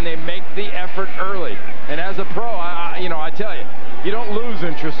open, and they make the effort early. And as a pro, I tell you, you don't lose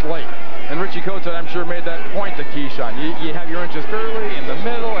interest late. And Richie Coates, I'm sure, made that point to Keyshawn. You have your interest early, in the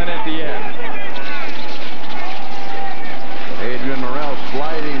middle, and at the end. Adrian Morrell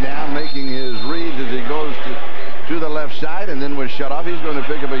sliding down, making his reads as he goes to the left side, and then was shut off. He's going to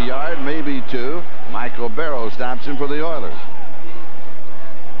pick up a yard, maybe two. Michael Barrow stops him for the Oilers.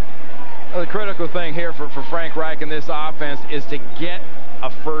 Well, the critical thing here for Frank Reich in this offense is to get a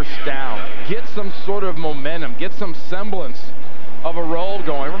first down. Get some sort of momentum. Get some semblance of a roll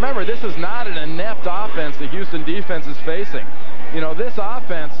going. Remember, this is not an inept offense the Houston defense is facing. You know, this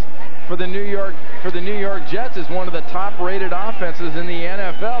offense for the New York Jets is one of the top-rated offenses in the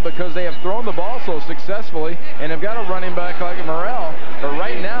NFL because they have thrown the ball so successfully and have got a running back like Morrell. But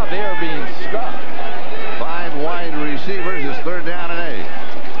right now, they are being stuffed. 5 wide receivers. It's 3rd down and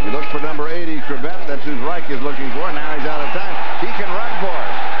 8. You look for number 80, Crevette. That's who Reich is looking for. Now he's out of time. He can run for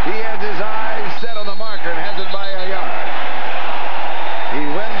it. He has his eyes set on the marker and has it by a yard. He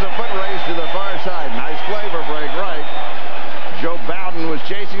wins a foot race to the far side. Nice play for Frank Reich. Joe Bowden was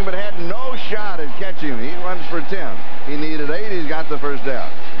chasing him but had no shot at catching him. He runs for 10. He needed 8. He's got the first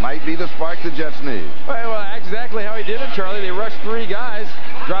down. Might be the spark the Jets need. Well, exactly how he did it, Charlie. They rushed 3 guys,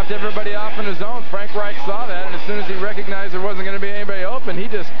 dropped everybody off in his zone. Frank Reich saw that, and as soon as he recognized there wasn't going to be anybody open, he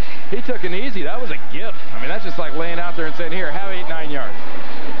took an easy. That was a gift. I mean, that's just like laying out there and saying, here, have 8, 9 yards.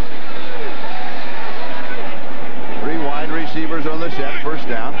 3 wide receivers on the set. First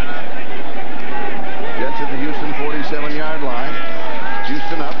down. Jets at the Houston 47-yard line.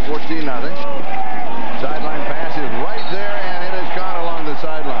 Houston up 14-0. Sideline pass is right there, and it has gone along the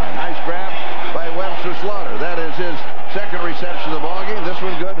sideline. Nice grab by Webster Slaughter. That is his second reception of the ballgame. This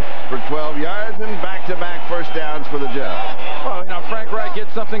one good for 12 yards and back-to-back first downs for the Jets. Well, you know, Frank Reich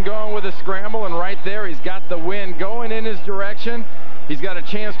gets something going with a scramble, and right there he's got the wind going in his direction. He's got a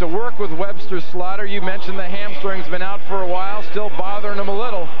chance to work with Webster Slaughter. You mentioned the hamstring's been out for a while, still bothering him a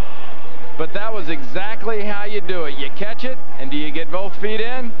little. But that was exactly how you do it. You catch it, and do you get both feet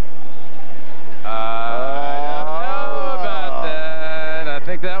in? I don't know about that. I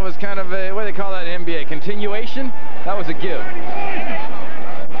think that was kind of a, what do they call that in NBA? Continuation? That was a give.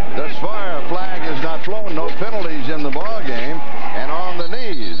 Thus far, a flag is not flown. No penalties in the ball game. And on the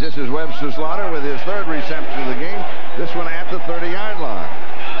knees, this is Webster Slaughter with his 3rd reception of the game. This one at the 30-yard line.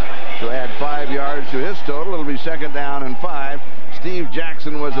 To add 5 yards to his total, it'll be 2nd down and 5. Steve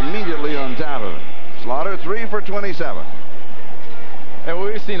Jackson was immediately on top of it. Slaughter 3 for 27. And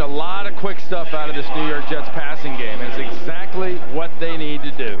we've seen a lot of quick stuff out of this New York Jets passing game. And it's exactly what they need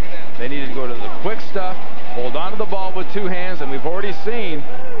to do. They need to go to the quick stuff, hold on to the ball with 2 hands, and we've already seen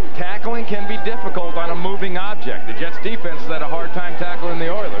tackling can be difficult on a moving object. The Jets defense has had a hard time tackling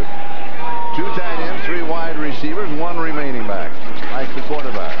the Oilers. 2 tight ends, 3 wide receivers, 1 remaining back. Like the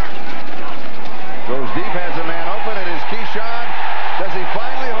quarterback. Goes deep, has a man open. It is Keyshawn. Does he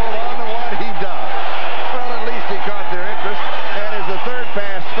finally hold on to what? He does. Well, at least he caught their interest. And is the 3rd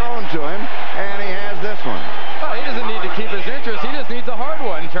pass thrown to him, and he has this one. Well, he doesn't need to keep his interest. He just needs a hard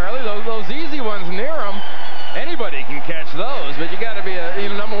one, Charlie. Those easy ones near him, anybody can catch those, but you got to be a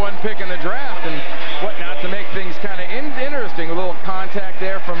number 1 pick in the draft and whatnot to make things kind of interesting. A little contact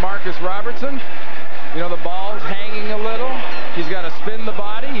there from Marcus Robertson. You know, the ball's hanging a little. He's got to spin the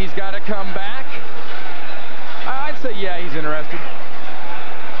body. He's got to come back. I'd say, yeah, he's interested.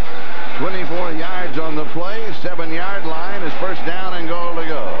 24 yards on the play, 7-yard line is first down and goal to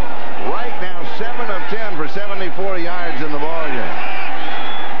go. Right now, 7 of 10 for 74 yards in the ballgame.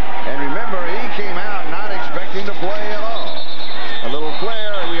 And remember, he came out not expecting to play at all. A little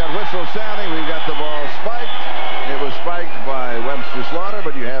flare, we got whistle sounding, we got the ball spiked. It was spiked by Webster Slaughter,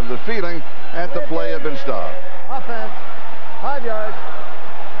 but you have the feeling that the play had been stopped. Offense, 5 yards,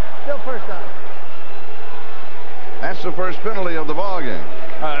 still first down. That's the first penalty of the ballgame.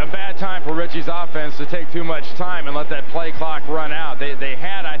 A bad time for Richie's offense to take too much time and let that play clock run out. They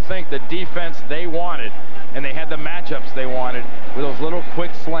had, I think, the defense they wanted, and they had the matchups they wanted with those little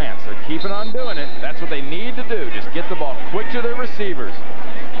quick slants. They're keeping on doing it. That's what they need to do. Just get the ball quick to their receivers.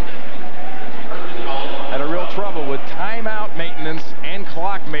 Had a real trouble with timeout maintenance and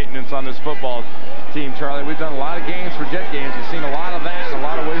clock maintenance on this football team, Charlie. We've done a lot of games for Jet games. We've seen a lot of that and a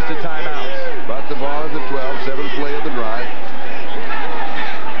lot of wasted timeouts. But the ball is at 12, 7th play of the drive.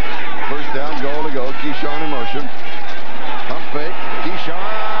 First down, goal to go. Keyshawn in motion. Pump fake.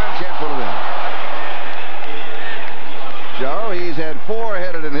 Keyshawn can't put it in. Joe, he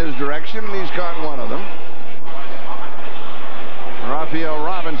action, and he's caught one of them. Raphael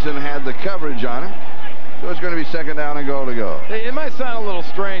Robinson had the coverage on him. So it's going to be second down and goal to go. It might sound a little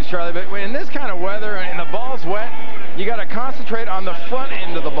strange, Charlie, but in this kind of weather and the ball's wet, you got to concentrate on the front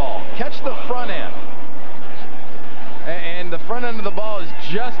end of the ball. Catch the front end. And the front end of the ball is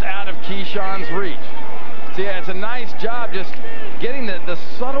just out of Keyshawn's reach. So yeah, it's a nice job just getting the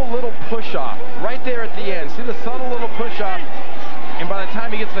subtle little push-off right there at the end. See the subtle little push-off, and by the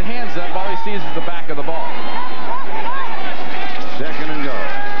time he gets the hands up, all he sees is the back of the ball. Second and goal.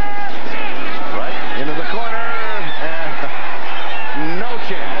 Right into the corner, and no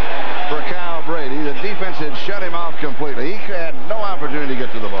chance for Kyle Brady. The defense had shut him off completely. He had no opportunity to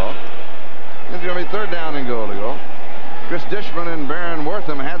get to the ball. It's going to be third down and goal to go. Chris Dishman and Baron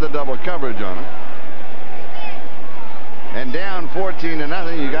Wortham had the double coverage on him. And down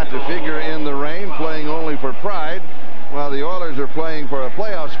 14-0. You got to figure in the rain, playing only for Pride, while the Oilers are playing for a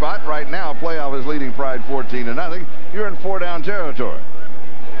playoff spot. Right now, playoff is leading Pride 14-0. You're in 4-down territory.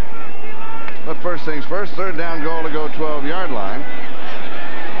 But first things first, third down goal to go 12-yard line.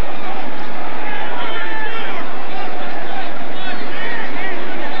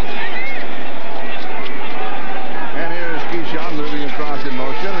 And here's Keyshawn moving across in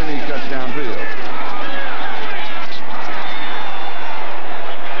motion, and he cuts downfield.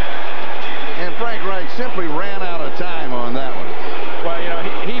 And Frank Reich simply ran out of time on that one. Well, you know,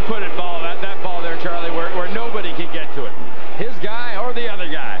 he put that ball there, Charlie, where nobody could get to it. His guy or the other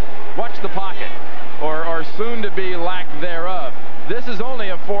guy. Watch the pocket, or soon to be lack thereof. This is only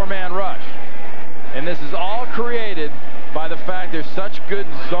a four-man rush. And this is all created by the fact there's such good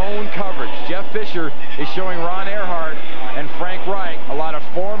zone coverage. Jeff Fisher is showing Ron Earhart and Frank Reich a lot of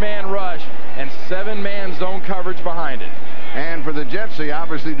four-man rush and seven-man zone coverage behind it. And for the Jets, they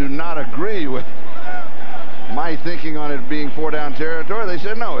obviously do not agree with my thinking on it being four-down territory. They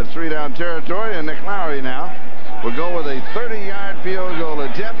said, no, it's three-down territory, and Nick Lowry now will go with a 30-yard field goal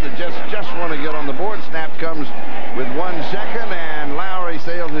attempt. The Jets just want to get on the board. Snap comes with 1 second, and Lowry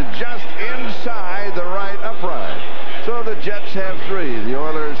sails it just inside the right upright. So the Jets have 3. The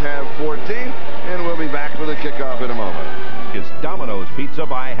Oilers have 14, and we'll be back with a kickoff in a moment. It's Domino's Pizza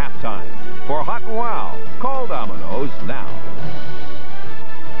by halftime. For Hot and Wow, call Domino's now.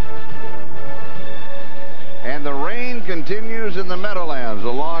 And the rain continues in the Meadowlands.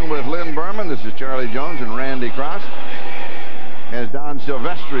 Along with Lynn Berman, this is Charlie Jones and Randy Cross, as Don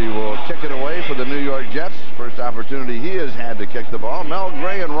Silvestri will kick it away for the New York Jets. First opportunity he has had to kick the ball. Mel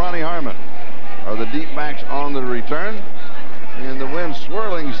Gray and Ronnie Harmon are the deep backs on the return. And the wind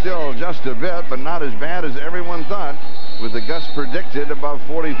swirling still just a bit, but not as bad as everyone thought, with the gusts predicted above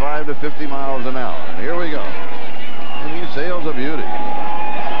 45 to 50 miles an hour. And here we go. And he sails a beauty.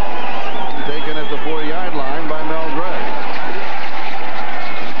 Taken at the 4-yard line by Mel Gray.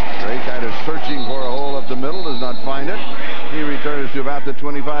 Gray kind of searching for a hole up the middle, does not find it. He returns to about the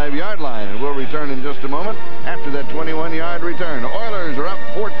 25-yard line, and will return in just a moment after that 21-yard return. Oilers are up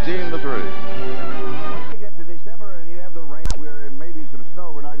 14-3. Once you get to December and you have the rain, and maybe some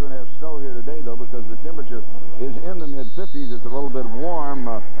snow. We're not going to have snow here today, though, because the temperature is in the mid-50s. It's a little bit warm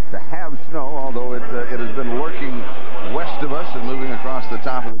to have snow, although it has been lurking west of us and moving across the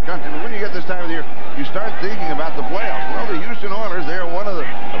top of the country. But when you get this time of the year, you start thinking about the playoffs. Well, the Houston Oilers, they are one of the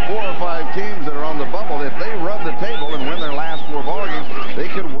 4 or 5 teams that are on the bubble. If they run the table and win their last 4 ball games, they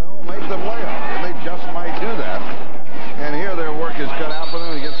could well make the playoffs, and they just might do that. And here their work is cut out for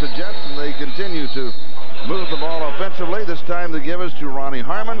them against the Jets, and they continue to move the ball offensively. This time the give is to Ronnie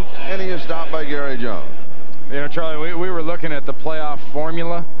Harmon, and he is stopped by Gary Jones. You know, Charlie, we were looking at the playoff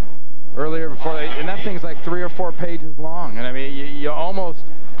formula earlier and that thing's like 3 or 4 pages long. And I mean, you almost,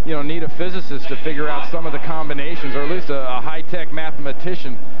 need a physicist to figure out some of the combinations, or at least a high-tech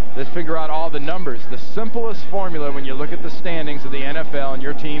mathematician to figure out all the numbers. The simplest formula when you look at the standings of the NFL and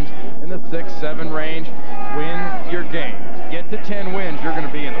your teams in the 6-7 range, win your games. Get to 10 wins, you're going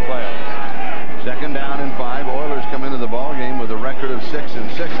to be in the playoffs. Second down and 5. Oilers come into the ball game with a record of 6-6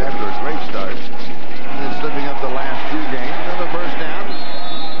 after a great start. And then slipping up the last 2 games. And the first down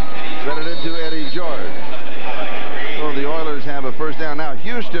credited to Eddie George. So the Oilers have a first down. Now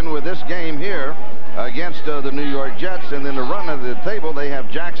Houston, with this game here against the New York Jets, and then to run at the table, they have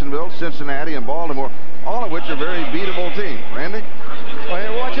Jacksonville, Cincinnati, and Baltimore, all of which are very beatable teams. Randy? Well,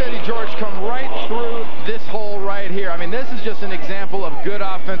 here, watch Eddie George come right through this hole right here. I mean, this is just an example of good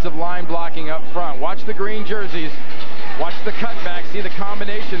offensive line blocking up front. Watch the green jerseys. Watch the cutback. See the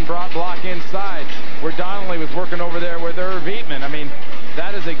combination block inside where Donnelly was working over there with Irv Eatman. I mean,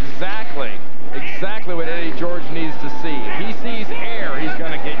 that is exactly what Eddie George needs to see. If he sees air, he's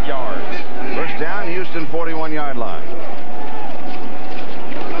going to get yards. First down, Houston 41-yard line.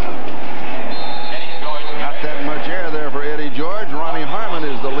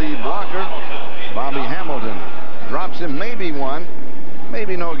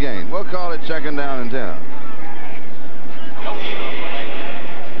 maybe no gain. We'll call it second down and 10.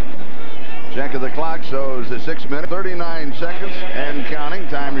 Check of the clock shows 6 minutes, 39 seconds, and counting.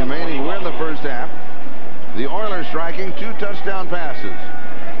 Time remaining. We're in the first half. The Oilers striking 2 touchdown passes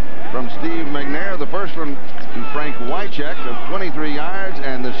from Steve McNair. The first one to Frank Wycheck of 23 yards,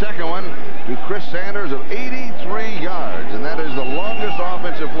 and the second one to Chris Sanders of 83 yards. And that is the longest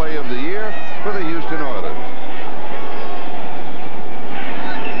offensive play of the year for the Houston Oilers.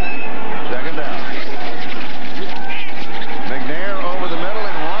 Second down. McNair over the middle,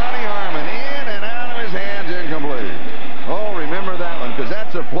 and Ronnie Harmon in and out of his hands, incomplete. Oh, remember that one, because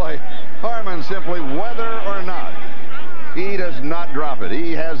that's a play. Harmon simply, whether or not, he does not drop it.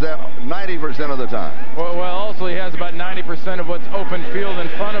 He has that 90% of the time. Well, also he has about 90% of what's open field in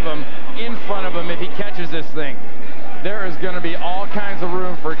front of him. If he catches this thing, there is going to be all kinds of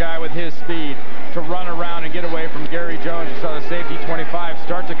room for a guy with his speed to run around and get away from Gary Jones. You saw the safety 25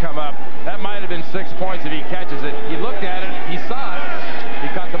 start to come up. That might have been 6 points if he catches it. He looked at it, he saw it, he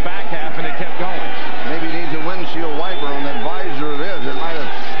caught the back half, and it kept going. Maybe he needs a windshield wiper on that visor of his. It might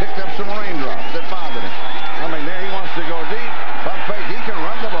have picked up some raindrops that bothered him. I mean, there he wants to go deep. Pump fake, he can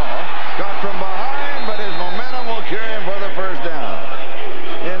run the ball. Caught from behind, but his momentum will carry him for the first down.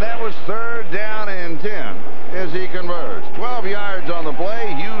 And that was third down and 10 as he converts. 12 yards on the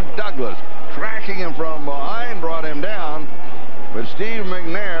play. Hugh Douglas tracking him from behind, brought him down. But Steve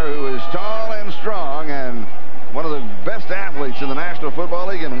McNair, who is tall and strong and one of the best athletes in the National Football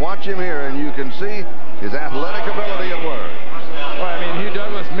League, and watch him here, and you can see his athletic ability at work. Well, I mean, Hugh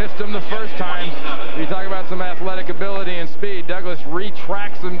Douglas missed him the first time. You talk about some athletic ability and speed. Douglas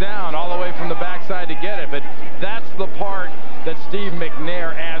retracts him down all the way from the backside to get it. But that's the part that Steve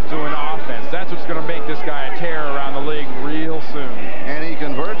McNair adds to an offense. That's what's going to make this guy a terror around the league real soon. And he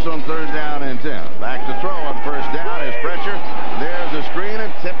converts on third down and 10. Back to throw on first down is pressure. There's the screen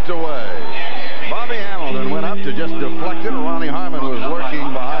and tipped away. Bobby Hamilton went up to just deflect it. Ronnie Harmon was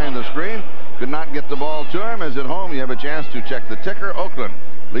working behind the screen. Could not get the ball to him. As at home, you have a chance to check the ticker. Oakland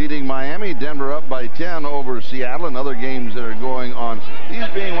leading Miami. Denver up by 10 over Seattle, and other games that are going on. These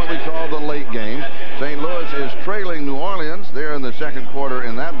being what we call the late game. St. Louis is trailing New Orleans. They're in the second quarter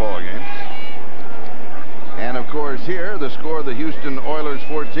in that ball game. And of course here, the score, the Houston Oilers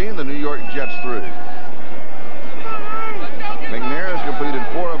 14, the New York Jets 3. McNair has completed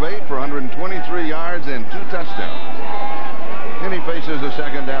 4 of 8 for 123 yards and 2 touchdowns. And he faces the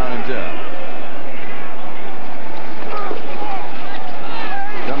second down and 10.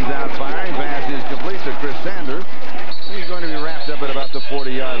 Comes out firing, pass is complete to Chris Sanders. He's going to be wrapped up at about the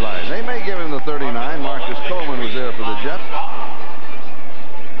 40-yard line. They may give him the 39. Marcus Coleman was there for the Jets.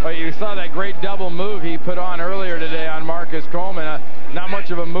 Well, you saw that great double move he put on earlier today on Marcus Coleman. Not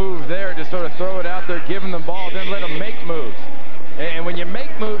much of a move there, just sort of throw it out there, give him the ball, then let him make moves. And when you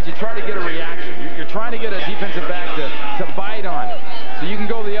make moves, you try to get a reaction. You're trying to get a defensive back to bite on it, so you can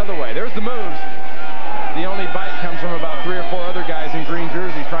go the other way. There's the moves. The only bite comes from about 3 or 4 other guys in green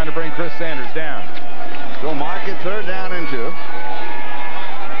jerseys trying to bring Chris Sanders down. So mark it third down and 2.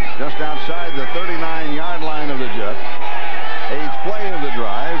 Just outside the 39-yard line of the Jets. 8th play of the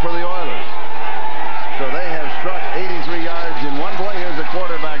drive for the Oilers. So they have struck 83 yards in one play. Here's a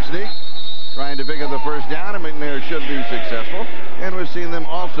quarterback sneak, trying to pick up the first down, and McNair should be successful. And we've seen them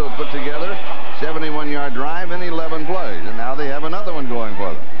also put together 71-yard drive in 11 plays, and now they have another one going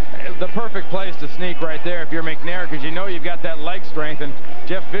for them. The perfect place to sneak right there if you're McNair, because you know you've got that leg strength, and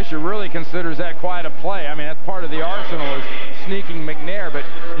Jeff Fisher really considers that quite a play. I mean, that's part of the arsenal is sneaking McNair, but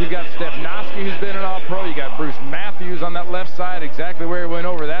you've got Stepnoski, who's been an all-pro. You got Bruce Matthews on that left side, exactly where he went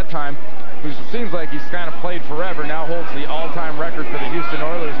over that time, who seems like he's kind of played forever, now holds the all-time record for the Houston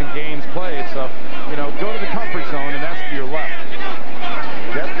Oilers in games played. So, you know, go to the comfort zone, and that's to your left.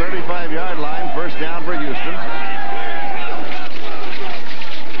 Jet 35-yard line, first down for Houston.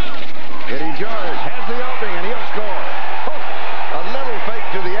 Eddie George has the opening, and he'll score. Oh, a little fake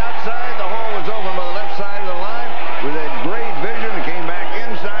to the outside. The hole was open by the left side of the line with a great vision. It came back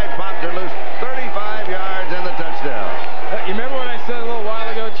inside, popped her loose, 35 yards, and the touchdown. You remember what I said a little while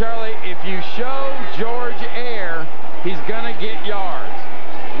ago, Charlie? If you show George air, he's going to get yards.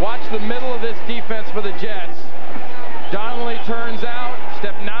 Watch the middle of this defense for the Jets. Donnelly turns out.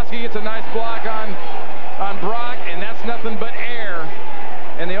 Stepnoski gets a nice block on Brock, and that's nothing but air.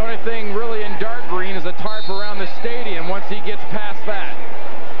 And the only thing really in dark green is a tarp around the stadium once he gets past that.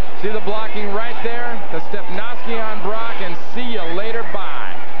 See the blocking right there? The Stepnoski on Brock, and see you later,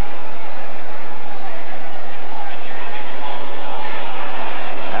 bye.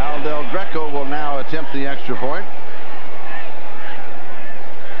 Al Del Greco will now attempt the extra point.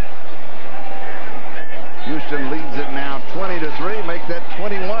 Houston leads it now 20-3. Make that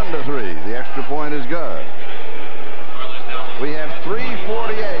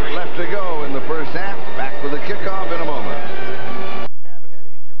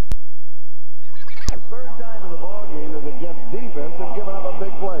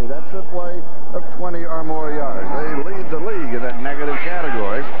of play of 20 or more yards. They lead the league in that negative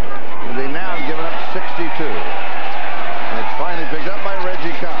category. And they now have given up 62. And it's finally picked up by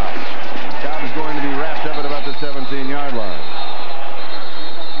Reggie Cobb. Cobb is going to be wrapped up at about the 17-yard line.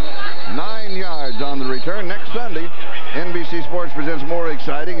 9 yards on the return. Next Sunday, NBC Sports presents more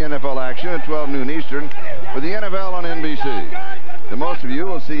exciting NFL action at 12 noon Eastern with the NFL on NBC. The most of you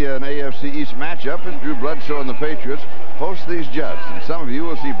will see an AFC East matchup as Drew Bledsoe and the Patriots host these Jets. And some of you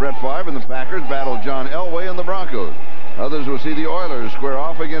will see Brett Favre and the Packers battle John Elway and the Broncos. Others will see the Oilers square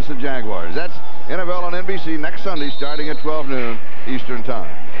off against the Jaguars. That's NFL on NBC next Sunday starting at 12 noon Eastern Time.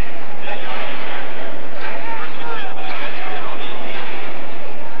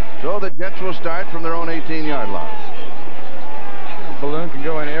 So the Jets will start from their own 18-yard line. The balloon can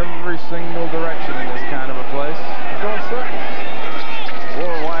go in every single direction in this kind of a place. It's going certain. 4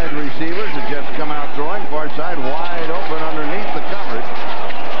 wide receivers. The Jets come out throwing. Far side wide open underneath the coverage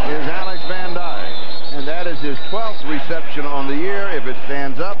is Alex Van Dyke. And that is his 12th reception on the year. If it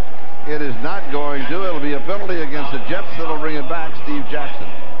stands up, it is not going to. It'll be a penalty against the Jets that'll bring it back. Steve Jackson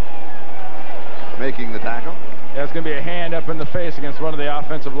making the tackle. Yeah, it's going to be a hand up in the face against one of the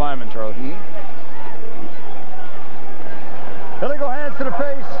offensive linemen, Charlie. Illegal hands to the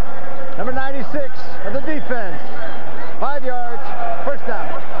face. Number 96 of the defense. 5 yards, first down.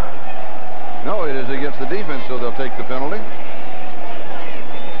 No, it is against the defense, so they'll take the penalty.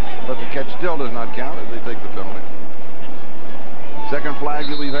 But the catch still does not count as they take the penalty. Second flag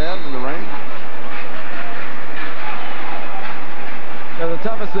that we've had in the rain. Yeah, the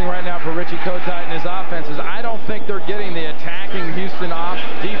toughest thing right now for Richie Kotite and his offense is I don't think they're getting the attacking Houston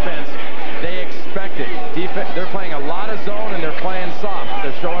defense they expected. They're playing a lot of zone and they're playing soft.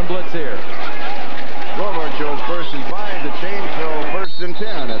 They're showing blitz here. Scoreboard shows 1st and 5. The change till 1st and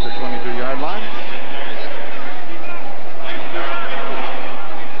 10 at the 22-yard line.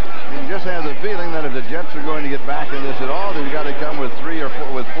 You just have the feeling that if the Jets are going to get back in this at all, they've got to come with 3 or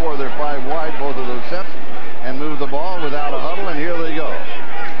 4, with 4 of their 5 wide, both of those sets, and move the ball without a huddle, and here they go.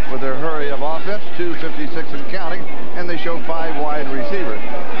 With their hurry of offense, 2:56 and counting, and they show 5 wide receivers.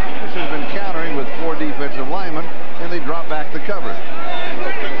 This has been countering with 4 defensive linemen, and they drop back the coverage.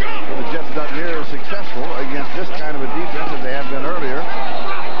 So the Jets not near as successful against this kind of a defense as they have been earlier.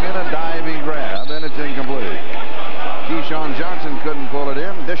 In a diving grab, and it's incomplete. Keyshawn Johnson couldn't pull it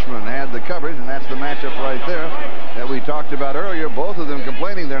in. Dishman had the coverage, and that's the matchup right there that we talked about earlier. Both of them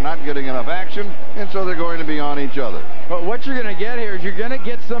complaining they're not getting enough action, and so they're going to be on each other. But what you're going to get here is you're going to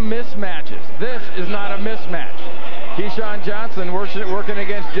get some mismatches. This is not a mismatch. Keyshawn Johnson working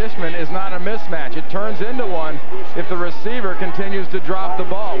against Dishman is not a mismatch. It turns into one if the receiver continues to drop the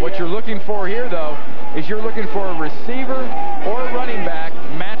ball. What you're looking for here, though, is you're looking for a receiver or a running back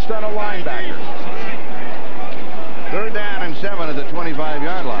matched on a linebacker. 3rd down and 7 at the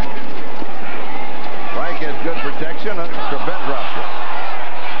 25-yard line. Reich has good protection. Trebet drops it.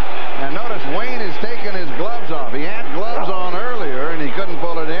 And notice Wayne has taken his gloves off. He had gloves on earlier, and he couldn't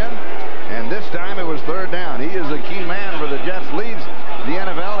pull it in. And this time it was 3rd down. He is a key man for the Jets. Leads the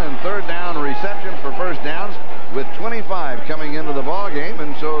NFL in 3rd down receptions for first downs with 25 coming into the ball game.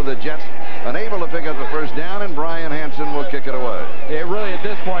 And so the Jets unable to pick up the first down, and Brian Hansen will kick it away. It really, at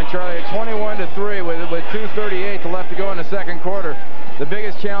this point, Charlie, 21-3 with 2:38 left to go in the second quarter. The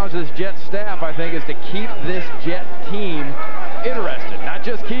biggest challenge of this Jet staff, I think, is to keep this Jet team interested. Not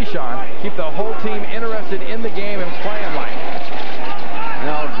just Keyshawn, keep the whole team interested in the game and playing like it.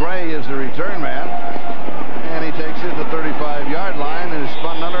 Now Gray is the return man, and he takes it to the 35-yard line and is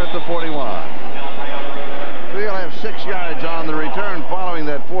spun under at the 41. He'll have 6 yards on the return following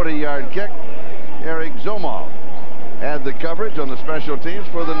that 40-yard kick. Eric Zomov had the coverage on the special teams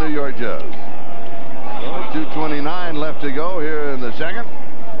for the New York Jets. 2:29 left to go here in the second.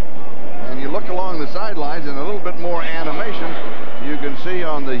 And you look along the sidelines and a little bit more animation you can see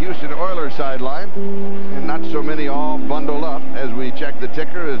on the Houston Oilers sideline, and not so many all bundled up as we check the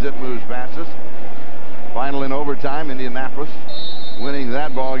ticker as it moves past us. Final in overtime, Indianapolis winning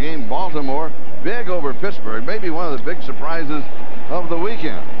that ball game. Baltimore big over Pittsburgh, maybe one of the big surprises of the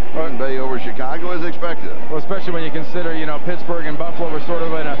weekend. Green Bay over Chicago as expected. Well, especially when you consider, you know, Pittsburgh and Buffalo were sort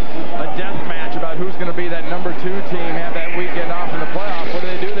of in a death match about who's going to be that #2 team, have that weekend off in the playoffs. What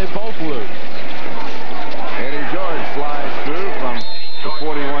do? They both lose. Eddie George flies through from the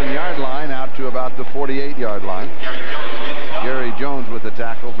 41-yard line out to about the 48-yard line. Gary Jones with the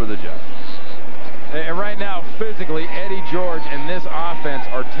tackle for the Jets. And right now, physically, Eddie George and this offense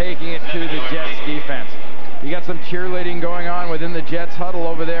are taking it to the Jets defense. You got some cheerleading going on within the Jets huddle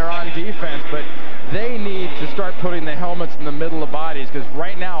over there on defense, but they need to start putting the helmets in the middle of bodies, because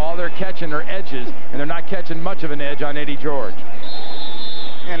right now all they're catching are edges, and they're not catching much of an edge on Eddie George.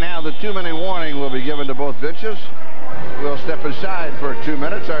 And now Now the 2-minute warning will be given to both benches. We'll step aside for 2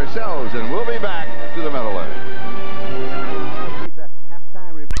 minutes ourselves, and we'll be back to the Meadowlands.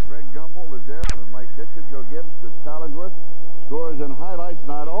 Halftime. Greg Gumbel is there with Mike Dixon, Joe Gibbs, Chris Collinsworth. Scores and highlights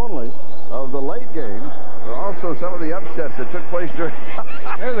not only of the late games, but also some of the upsets that took place during.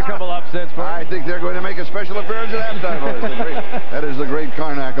 There's a couple upsets for I think they're going to make a special appearance at halftime. That is the great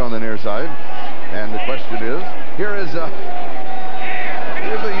Karnak on the near side. And the question is, here's the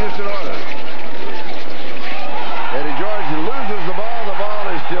Houston Oilers. Eddie George loses the ball. The ball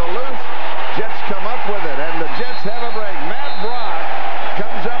is still loose. Jets come up with it, and the Jets have a break. Matt Brock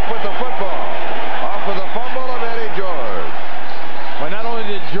comes up with the football off of the fumble of Eddie George. Well, not only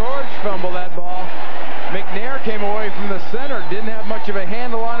did George fumble that ball, McNair came away from the center, didn't have much of a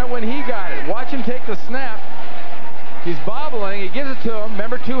handle on it when he got it. Watch him take the snap. He's bobbling. He gives it to him.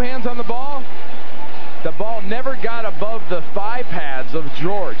 Remember, 2 hands on the ball? The ball never got above the thigh pads of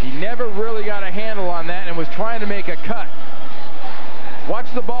George. He never really got a handle on that and was trying to make a cut. Watch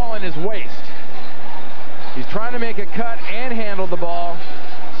the ball in his waist. He's trying to make a cut and handle the ball.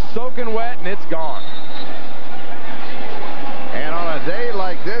 Soaking wet, and it's gone. And on a day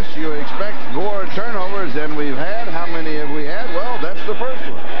like this, you expect more turnovers than we've had. How many have we had? Well, that's the first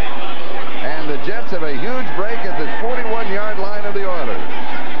one. And the Jets have a huge break at the 41-yard line of the Oilers.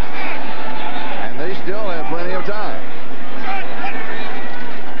 And they still have plenty of time.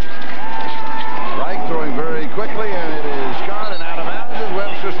 Reich throwing very quickly, and it is caught and out of bounds is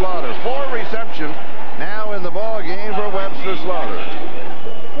Webster Slaughter. 4 receptions now in the ball game for Webster Slaughter.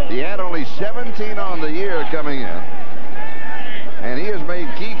 He had only 17 on the year coming in. And he has made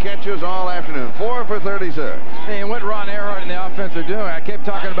key catches all afternoon. 4 for 36. And what Ron Earhart and the offense are doing, I kept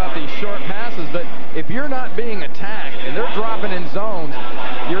talking about these short passes, but if you're not being attacked and they're dropping in zones,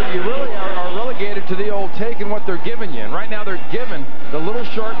 you really are relegated to the old taking what they're giving you. And right now they're giving the little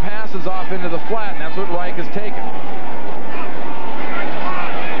short passes off into the flat, and that's what Reich has taken.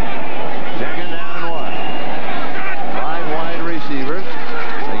 Second down and 1. 5 wide receivers.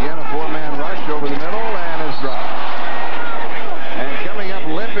 Again, a 4-man rush over the middle, and it's dropped. And coming up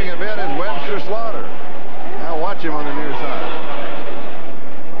limping a bit is Webster Slaughter. Now watch him on the near side.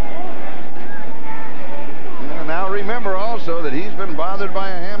 And now remember also that he's been bothered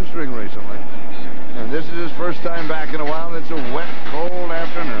by a hamstring recently. And this is his first time back in a while. It's a wet, cold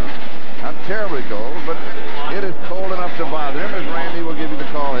afternoon. Not terribly cold, but it is cold enough to bother him, as Randy will give you the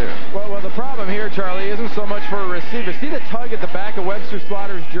call here. Well, the problem here, Charlie, isn't so much for a receiver. See the tug at the back of Webster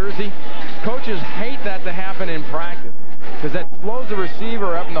Slaughter's jersey? Coaches hate that to happen in practice, because that slows the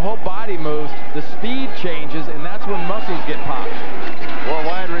receiver up and the whole body moves, the speed changes, and that's when muscles get popped. 4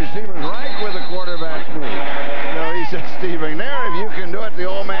 wide receivers, right with the quarterback sneak. You know, he said, Steve McNair, if you can do it, the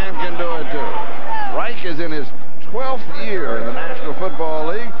old man can do it too. Reich is in his 12th year in the National Football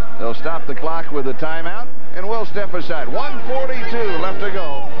League. They'll stop the clock with a timeout, and we'll step aside. 1:42 left to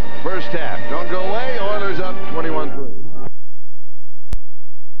go, first half. Don't go away, Oilers up 21-3.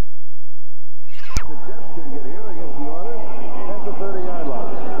 The Jets can get here against the Oilers at the 30-yard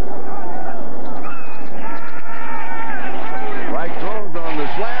line. Reich throws on the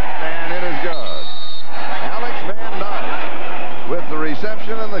slant, and it is good. Alex Van Dyke with the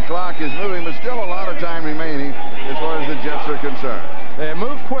reception, and the clock is moving, but still a lot of time remaining as far as the Jets are concerned. They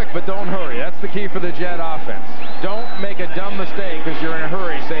move quick, but don't hurry. That's the key for the Jet offense. Don't make a dumb mistake because you're in a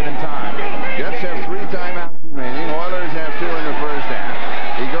hurry saving time. Jets have 3 timeouts remaining. Oilers have 2 in the first half.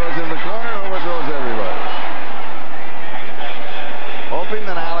 He goes in the corner, overthrows everybody. Hoping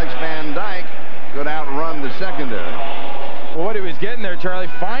that Alex Van Dyke could outrun the secondary. Well, what he was getting there, Charlie,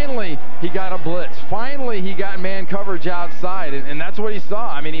 finally he got a blitz. Finally he got man coverage outside, and that's what he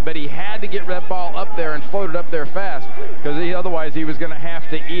saw. I mean, but he had to get that ball up there and float it up there fast, because otherwise he was going to have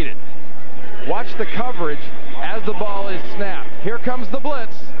to eat it. Watch the coverage as the ball is snapped. Here comes the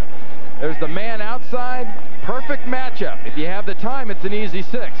blitz. There's the man outside. Perfect matchup. If you have the time, it's an easy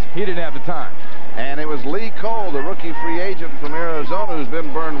 6. He didn't have the time. And it was Lee Cole, the rookie free agent from Arizona, who's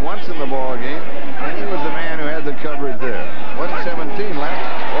been burned once in the ball game, and he was the man who had the coverage there. 1:17 left.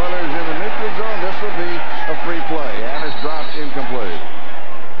 Oilers in the neutral zone. This will be a free play, and it's dropped incomplete.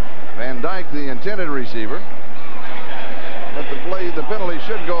 Van Dyke, the intended receiver, but the penalty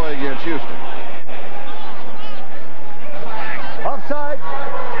should go against Houston. Offside.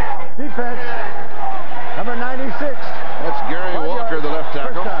 Defense. Number 96. That's Gary Walker, the left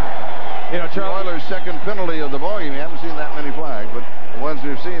tackle. You know, Charlie, Oilers' second penalty of the ballgame. We haven't seen that many flags, but the ones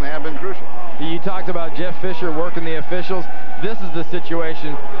we've seen have been crucial. you talked about Jeff Fisher working the officials. This is the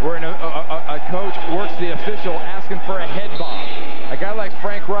situation where a coach works the official asking for a head bomb. a guy like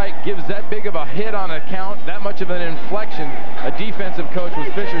Frank Reich gives that big of a hit on a count, that much of an inflection, a defensive coach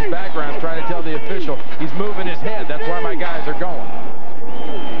with Fisher's background is trying to tell the official he's moving his head. That's why my guys are going.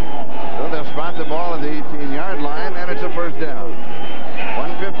 So they'll spot the ball at the 18-yard line, and it's a first down.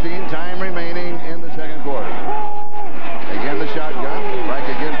 1:15 time remaining in the second quarter. Again, the shotgun. Reich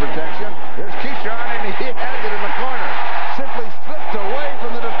again protection. Here's Keyshawn, and he has it in the corner. Simply slipped away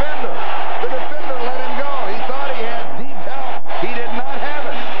from the defender. The defender let him go. He thought he had deep help. He did not have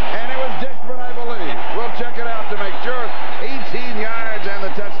it. And it was Dishman, I believe. We'll check it out to make sure. 18 yards and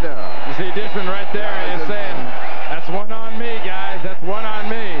the touchdown. You see Dishman right there is saying, that's one on me, guys. That's one on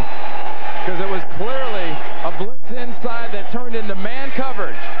me. Because it was clearly a blitz inside that turned into man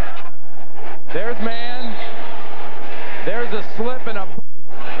coverage. There's man. There's a slip and a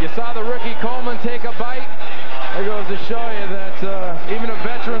bite. You saw the rookie Coleman take a bite. There goes to show you that even a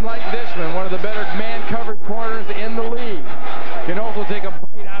veteran like Dishman, one of the better man-covered corners in the league, can also take a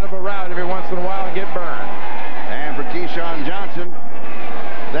bite out of a route every once in a while and get burned. And for Keyshawn Johnson,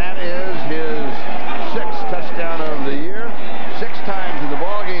 that is his 6th touchdown of the year. 6 times in the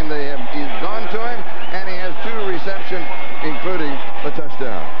ballgame he's gone to him, and he has 2 receptions, including the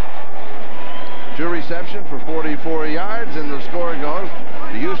touchdown. 2 receptions for 44 yards, and the score goes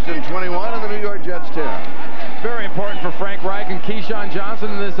to Houston 21 and the New York Jets 10. Very important for Frank Reich and Keyshawn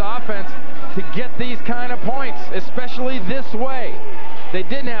Johnson in this offense to get these kind of points, especially this way. They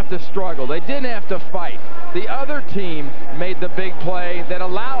didn't have to struggle. They didn't have to fight. The other team made the big play that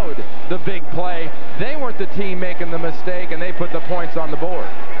allowed the big play. They weren't the team making the mistake, and they put the points on the board.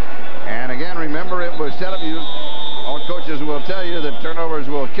 And again, remember, it was set up. All coaches will tell you that turnovers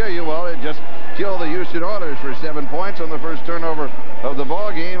will kill you. Well, it just killed the Houston Oilers for 7 points on the first turnover of the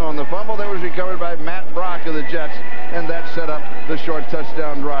ball game. On the fumble that was recovered by Matt Brock of the Jets, and that set up the short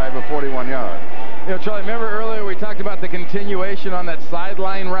touchdown drive of 41 yards. You know, Charlie, remember earlier we talked about the continuation on that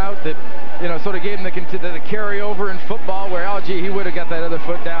sideline route that, you know, sort of gave him the carryover in football where, oh, gee, he would have got that other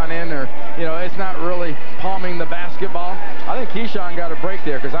foot down in, or, you know, it's not really palming the basketball. I think Keyshawn got a break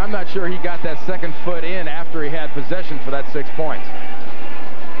there because I'm not sure he got that second foot in after he had possession for that 6 points.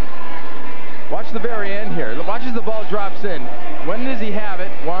 Watch the very end here. Watch as the ball drops in. When does he have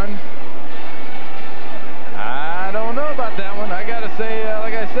it? 1. I don't know about that one. I got to say,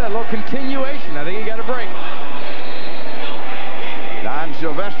 like I said, a little continuation. I think he got a break. Don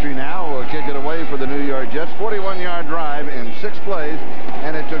Silvestri now will kick it away for the New York Jets. 41-yard drive in 6 plays,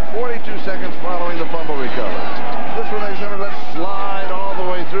 and it took 42 seconds following the fumble recovery. This one they said, let's slide all the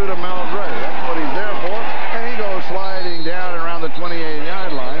way through to Mel Gray. That's what he's there for, and he goes sliding down around the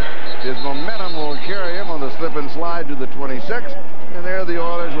 28-yard line. His momentum will carry him on the slip and slide to the 26, and there the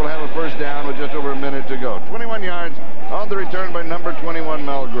Oilers will have a first down with just over a minute to go. 21 yards on the return by number 21,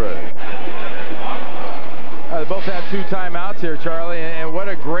 Mel Gray. They both had 2 timeouts here, Charlie, and what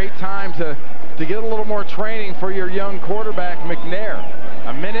a great time to get a little more training for your young quarterback, McNair.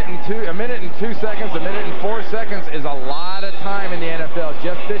 A minute and 2 seconds, a minute and 4 seconds is a lot of time in the NFL.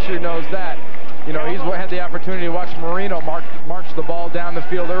 Jeff Fisher knows that. You know, he's had the opportunity to watch Marino march the ball down the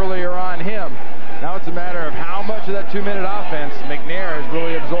field earlier on him. Now it's a matter of how much of that 2-minute offense McNair has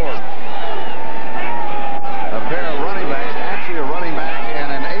really absorbed. A pair of running backs, actually a running back and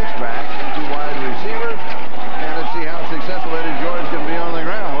an H-back, 2 wide receivers. And let's see how successful Eddie George can be on the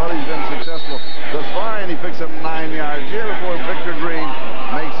ground. Well, he's been successful thus far, and he picks up 9 yards here before Victor Green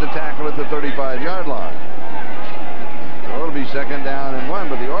makes the tackle at the 35-yard line. So it'll be 2nd down and 1,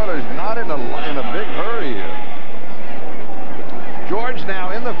 but the Oilers not in a big hurry here. George now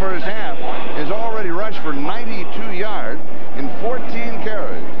in the first half has already rushed for 92 yards in 14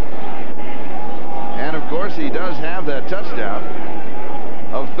 carries. And of course he does have that touchdown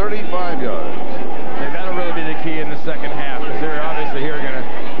of 35 yards. And that'll really be the key in the second half, because they're obviously here going to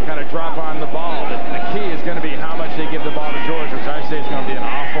kind of drop on the ball. But the key is going to be how much they give the ball to George, which I say is going to be an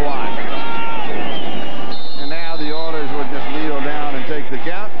awful lot. And now the Oilers will just kneel down and take the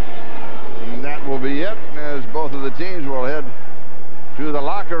count. And that will be it, as both of the teams will head to the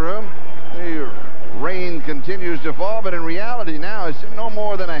locker room. The rain continues to fall, but in reality now it's no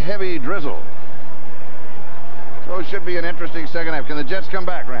more than a heavy drizzle. So it should be an interesting second half. Can the Jets come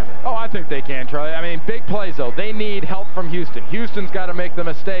back, Randy? Oh, I think they can, Charlie. I mean, big plays, though. They need help from Houston. Houston's got to make the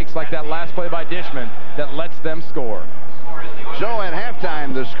mistakes like that last play by Dishman that lets them score. So at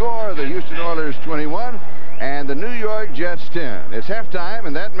halftime, the score, the Houston Oilers 21 and the New York Jets 10. It's halftime,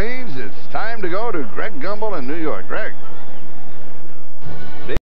 and that means it's time to go to Greg Gumbel in New York.